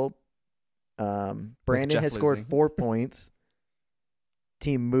level. Brandon Jeff has scored losing. 4 points.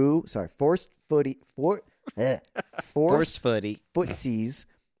 Team Forced Footy. Footsies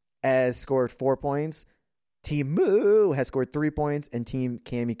has scored 4 points. Team Moo has scored 3 points, and Team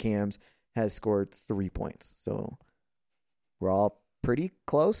Cammy Cams has scored 3 points. So we're all pretty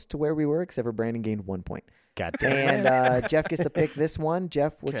close to where we were, except for Brandon gained 1 point. God damn. And Jeff gets to pick this one.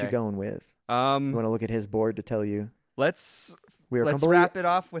 Jeff, what you Okay. going with? You want Um, to look at his board to tell you let's we are let's completely wrap it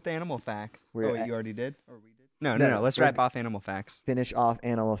off with animal facts. We're Oh, at- you already did, or we did? No. No, Let's we're wrap off animal facts. finish off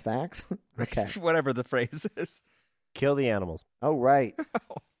animal facts. Okay. Whatever the phrase is. Kill the animals. All right.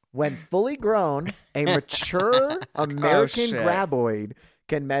 When fully grown, a mature American shit. graboid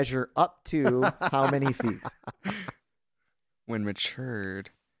can measure up to how many feet? When matured,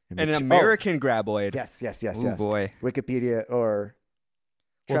 A an mature- American graboid. Yes. Oh boy. Wikipedia or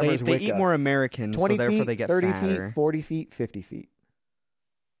Well, Trevor's they Wicca. eat more Americans, 20 so therefore feet, they get 30 fatter. feet, 40 feet, 50 feet.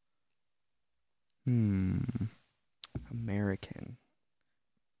 American.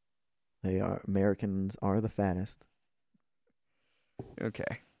 Americans are the fattest.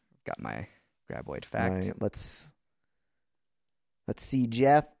 Okay, got my graboid All fact. right, let's see,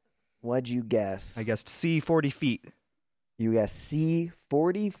 Jeff. What'd you guess? I guessed C, 40 feet. You guessed C,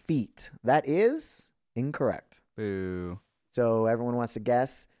 40 feet. That is incorrect. Boo. So everyone wants to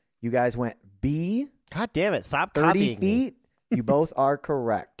guess. You guys went B, God damn it. Stop 30 copying me. feet. You both are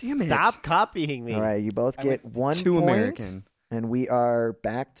correct. Damn it. Stop copying me. All right, you both I get went 1 too point. American. And we are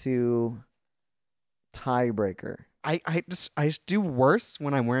back to tiebreaker. I just do worse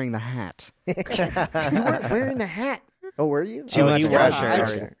when I'm wearing the hat. You weren't wearing the hat. Oh, were you? Too Oh, much you pressure. were.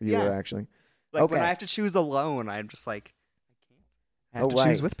 Okay. You Yeah. were actually. Like when Okay. I have to choose alone, I'm just like, I have Oh, to choose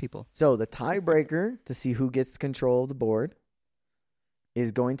right. with people. So the tiebreaker to see who gets control of the board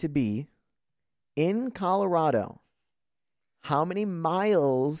is going to be in Colorado. How many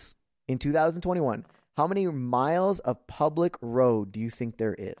miles in 2021? How many miles of public road do you think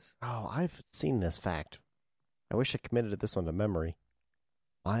there is? Oh, I've seen this fact. I wish I committed this one to memory.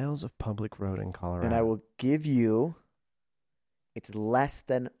 Miles of public road in Colorado. And I will give you. It's less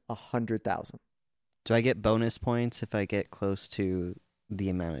than 100,000. Do I get bonus points if I get close to the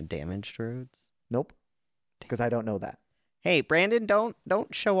amount of damaged roads? Nope, because I don't know that. Hey, Brandon, don't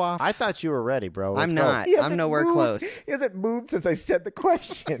show off. I thought you were ready, bro. Let's I'm go. not. He hasn't I'm nowhere moved. close. He hasn't moved since I said the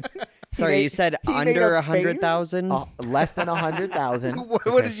question. Sorry, you said he made under a face. 100,000. Less than 100,000.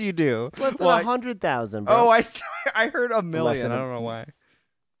 What did you do? It's less than Well, 100,000, bro. Oh, I heard a million. than I a- don't know why.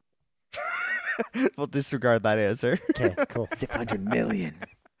 We'll disregard that answer. Okay, cool. 600 million.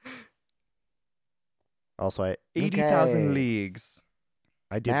 Also, I 80,000 Okay. leagues.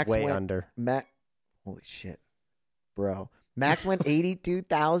 did Max way went- under. Holy shit, bro. Max went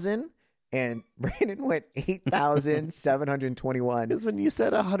 82,000 and Brandon went 8,721. Because when you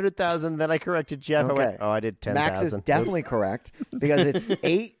said 100,000, then I corrected Jeff. I Okay. went, I did 10,000. Max is definitely correct because it's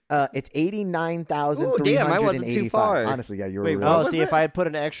 89,385. Ooh, damn, I wasn't too far. Honestly, yeah, you were Wait, really what Oh, was see, it? if I had put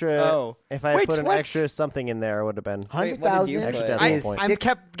an extra, Oh. if I had Wait, put an what? extra something in there, it would have been. Wait, what did you 100,000 put? Extra decimal is point. I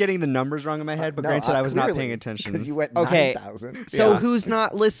kept getting the numbers wrong in my head, but granted, I was not paying attention. because you went Okay. 9,000. So Yeah. who's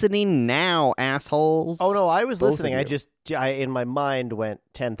not listening now, assholes? Oh no, I was Both listening. of you. I in my mind went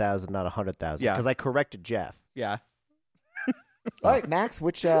 10,000, not 100,000, Yeah. because I corrected Jeff. Yeah. All right, Max,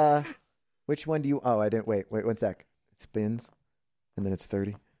 which one do you? Oh, I didn't. Wait 1 sec. It spins, and then it's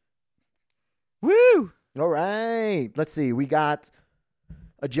 30. Woo! All right, let's see. We got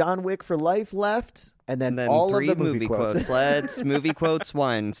a John Wick for life left, and then, And then all 3 of the movie quotes. Let's movie quotes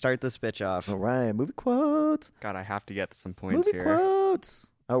 1. Start this bitch off. All right, movie quotes. God, I have to get some points Movie here. quotes.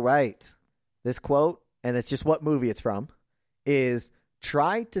 All right, this quote, and it's just what movie it's from, is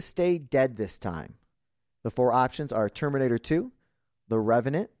 "Try to stay dead this time." The 4 options are Terminator 2, The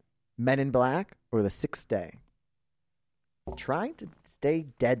Revenant, Men in Black, or The Sixth Day. Try to stay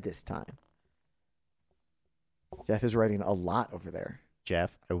dead this time. Jeff is writing a lot over there.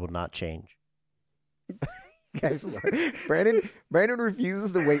 Jeff, I will not change. Guys, Brandon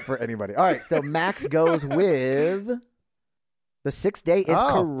refuses to wait for anybody. All right, so Max goes with The Sixth Day is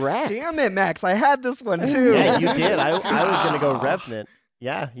Oh, correct. Damn it, Max! I had this one too. Yeah, you did. I was going to go Revenant.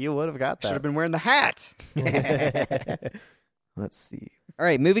 Yeah, you would have got Should have that. been wearing the hat. Let's see. All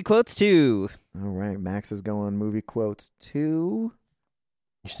right, movie quotes 2. All right, Max is going movie quotes 2.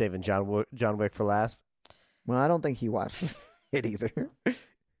 You're saving John Wick for last? Well, I don't think he watched it either.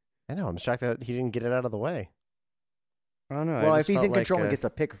 I know. I'm shocked that he didn't get it out of the way. I don't know. I Well, just if he's felt in control, like, he gets a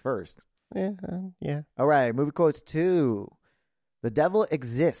pick first. Yeah. All right, movie quotes 2. The devil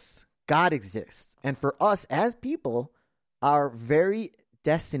exists. God exists. And for us as people, our very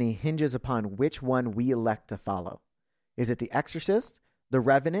destiny hinges upon which one we elect to follow. Is it The Exorcist, The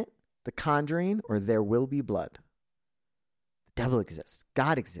Revenant, The Conjuring, or There Will Be Blood? The devil exists.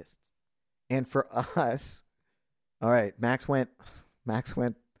 God exists. And for us, all right, Max went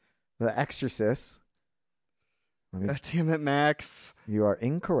The Exorcist. God damn it, Max. You are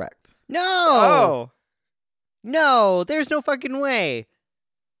incorrect. No! Oh. No, there's no fucking way.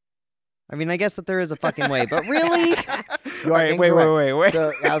 I mean, I guess that there is a fucking way, but really? You are Wait, incorrect. wait.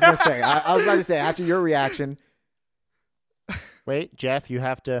 So I was gonna say, I was about to say after your reaction, Wait, Jeff, you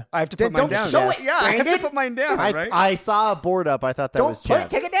have to. I have to Then put mine don't down. show Jeff. it, Yeah, I have to Brandon. put mine down, right? I saw a board up. I thought that was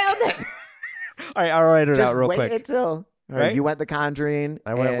Jeff's. take it down then. All right, I'll write it Just out real wait quick. until. All right, Right? you went The Conjuring.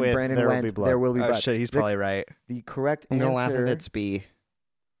 I went and with Brandon There Will went Be Blood. There Will Be Oh Blood. shit, he's probably right. The correct I'm gonna laugh answer if it's B.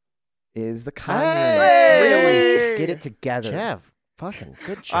 is The Conjuring. Hey! Get it together. Jeff, fucking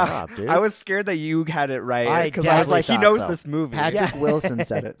good job, dude. I was scared that you had it right I because I was definitely like, he thought knows so. this movie. Patrick Wilson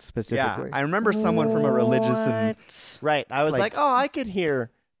said it yeah, specifically. I remember someone from a religious and right. I was Like- like, oh, I could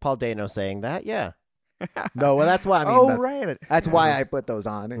hear Paul Dano saying that. Yeah. No, well, that's why. I mean, oh that's, right, that's why I put those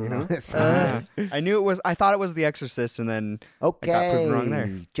on. You know. Mhm. So- I knew it was. I thought it was The Exorcist, and then okay. I got proven wrong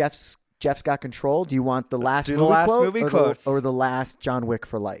there. Jeff's got control. Do you want the last do the movie last quote movie or quotes. or the last John Wick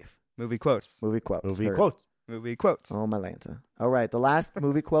for life? movie quotes. Movie quotes. Movie Heard. quotes. Movie quotes. Oh, my Lanta. All right. The last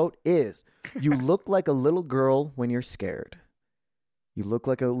movie quote is, "You look like a little girl when you're scared." You look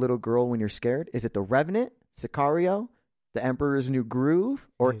like a little girl when you're scared. Is it The Revenant, Sicario, The Emperor's New Groove,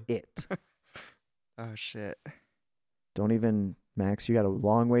 or It? Oh shit. Don't even, Max, you got a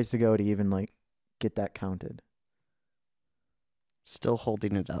long ways to go to even like get that counted. Still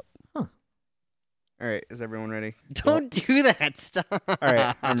holding it up. All right, is everyone ready? Don't do that. Stop. All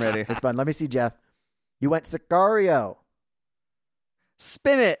right, I'm ready. It's fun. Let me see, Jeff. You went Sicario.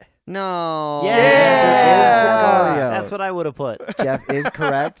 Spin it. No. Yeah. Sicario. That's what I would have put. Jeff is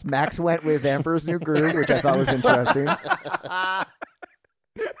correct. Max went with Emperor's New Groove, which I thought was interesting.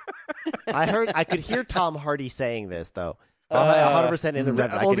 I could hear Tom Hardy saying this though. 100% in the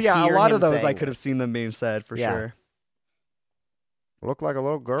red. Well, yeah, a lot of those I could have seen them being said for Yeah. sure. look like a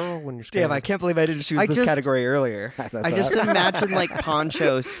little girl when you're scared. Damn, I can't believe I didn't choose I this just- category earlier. That's I what just imagine like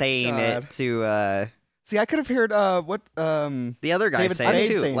Poncho saying God. it to See, I could have heard what The other guy David saying Spade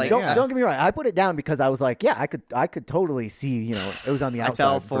too. saying Like, it. Don't get me wrong. I put it down because I was like, yeah, I could totally see. You know, it was on the I outside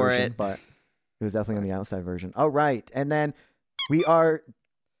fell for version, it. but it was definitely on the outside version. All right, and then we are.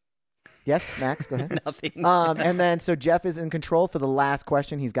 Yes, Max, go ahead. nothing. And then so Jeff is in control for the last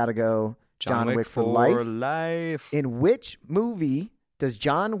question. He's got to go. John Wick for life. In which movie does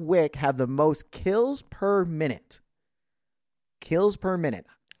John Wick have the most kills per minute? Kills per minute.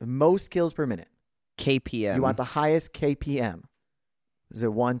 Most kills per minute. KPM. You want the highest KPM. Is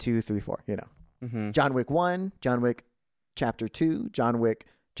it 1, 2, 3, 4? You know. Mm-hmm. John Wick 1, John Wick Chapter 2, John Wick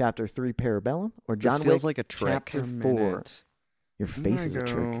Chapter 3 Parabellum, or This John feels Wick like a trick. Chapter 4? Your face is a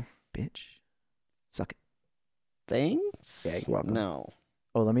trick, bitch. Suck it. Thanks? Yeah, you're welcome. No.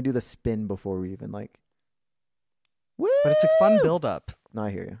 Oh, let me do the spin before we even like. Woo! But it's a fun build-up. No,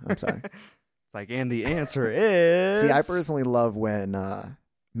 I hear you. I'm sorry. It's like, and the answer is. See, I personally love when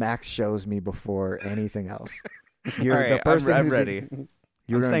Max shows me before anything else. You're All right, the person I'm who's ready.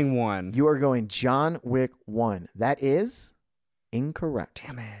 You're I'm going, saying 1. You are going John Wick 1. That is incorrect.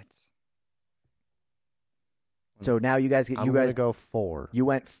 Damn it. So now you guys get I'm you gonna guys go 4. you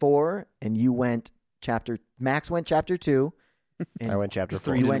went 4 and you went Max went chapter 2. And I went chapter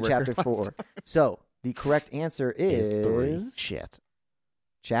 4. you didn't went work chapter last 4. So the correct answer Is 3. is Shit.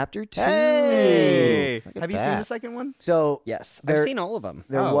 chapter 2. Hey, Look at have you seen that. the second one? So Yes. There- I've seen all of them.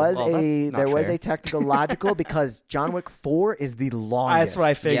 there Oh, was well, a that's not there was fair. a technical logical because John Wick 4 is the longest. That's what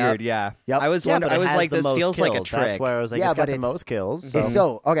I figured. Yeah. Yep. I was Yeah, wondering, but I it was has like, the this most feels like a kills. trick. That's why I was like, Yeah, it's got but the it's- most kills. It's So.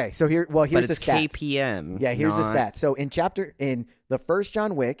 so okay. So here, but here's the it's stats. KPM. Yeah, here's the not- stats. So in the first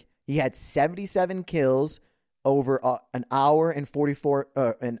John Wick, he had 77 kills over an hour and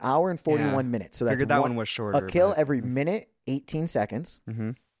 41 minutes. So that's Figured that one was shorter. a kill but- every minute, 18 seconds.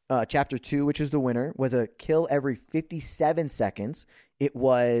 Mhm. Chapter 2, which is the winner, was a kill every 57 seconds. It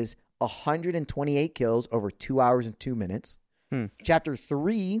was 128 kills over 2 hours and 2 minutes. Chapter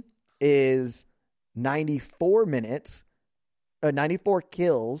 3 is 94 minutes, 94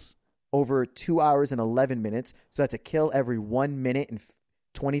 kills over 2 hours and 11 minutes. So that's a kill every 1 minute and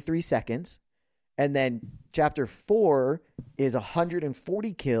 23 seconds. And then chapter 4 is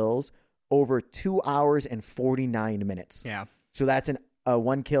 140 kills over 2 hours and 49 minutes. Yeah. So that's a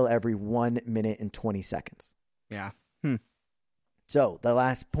 1 kill every 1 minute and 20 seconds. Yeah. So the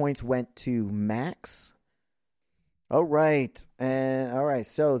last points went to Max. All right.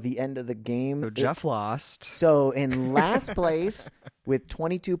 So the end of the game. So Jeff lost. So in last place with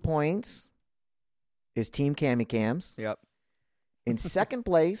 22 points is Team Cammy Cams. Yep. In second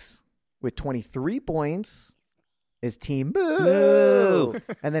place with 23 points is Team Boo.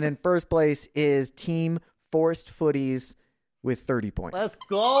 And then in first place is Team Forced Footies with 30 points. Let's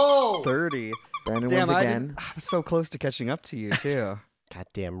go. 30. Brandon Damn, wins I again. was so close to catching up to you too.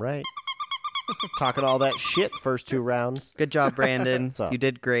 Goddamn right. Talking all that shit first 2 rounds. Good job, Brandon. What's up? You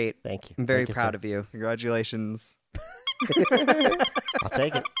did great. Thank you. I'm very Thank you, proud sir. of you. Congratulations. I'll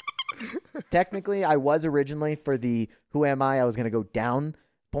take it. Technically, I was originally for the Who Am I was going to go down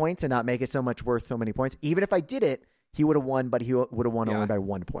points and not make it so much worth so many points. Even if I did it, he would have won, but he would have won Yeah. only by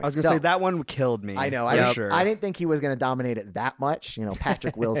 1 point. I was gonna say that one killed me. I know. for sure. I didn't think he was going to dominate it that much. You know,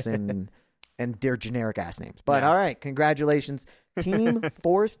 Patrick Wilson and their generic ass names. But Yeah. all right, congratulations, Team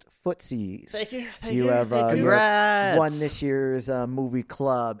Forced Footsies. Thank you. You have Congrats. won this year's movie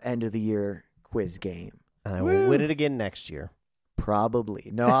club end of the year quiz game. And I will win it again next year. Probably.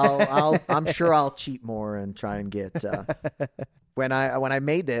 No, I'm sure I'll cheat more and try and get when I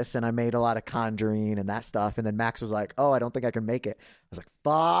made this and I made a lot of Conjuring and that stuff, and then Max was like, "Oh, I don't think I can make it." I was like,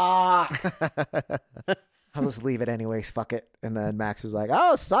 "Fuck." I'll just leave it anyways. Fuck it. And then Max was like,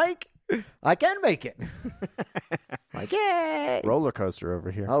 "Oh, psych. I can make it." Like, yay. Roller coaster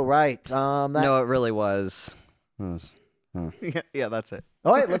over here. All right. No, it really was. yeah, that's it.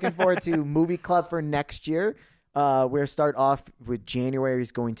 All right, looking forward to movie club for next year. We'll start off with January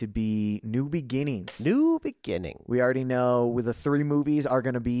is going to be New Beginnings. New beginning. We already know with the 3 movies are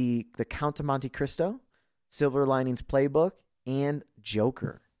going to be The Count of Monte Cristo, Silver Linings Playbook, and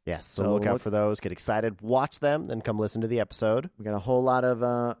Joker. Yes. So, So look out look- for those. Get excited. Watch them. Then come listen to the episode. We got a whole lot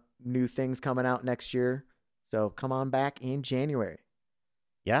of new things coming out next year. So come on back in January.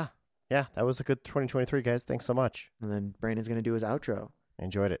 Yeah. Yeah. That was a good 2023, guys. Thanks so much. And then Brandon's going to do his outro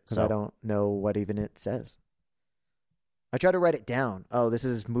Enjoyed it. because So I don't know what even it says. I tried to write it down. Oh, this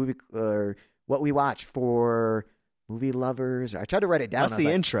is movie or what we watch for movie lovers. I tried to write it down. That's I was the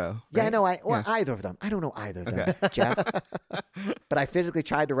like, intro. Yeah, right? no, Yeah. either of them. I don't know either of them, Okay. Jeff. But I physically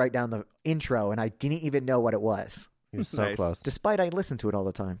tried to write down the intro, and I didn't even know what it was, you're so Nice. close. despite I listen to it all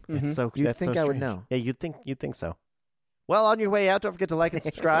the time. It's so. You'd that's think so I would strange. know. Yeah, you'd think so. Well, on your way out, don't forget to like and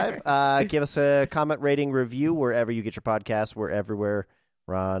subscribe. Give us a comment, rating, review wherever you get your podcasts. We're everywhere.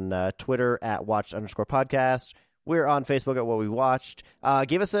 We're on Twitter at watch_podcast. We're on Facebook at What We Watched.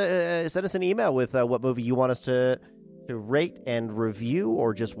 Send us an email with what movie you want us to rate and review,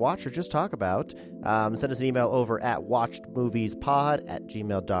 or just watch, or just talk about. Send us an email over at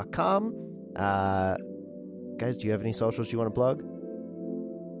watchedmoviespod@gmail.com. Guys, do you have any socials you want to plug?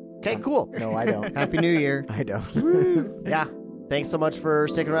 Okay, cool. No, I don't. Happy New Year. I don't. Yeah. Thanks so much for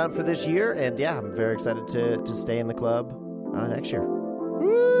sticking around for this year. And yeah, I'm very excited to stay in the club next year.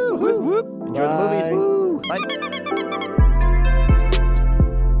 Woo, whoop, whoop. Enjoy the movies. Bye. Woo. Bye.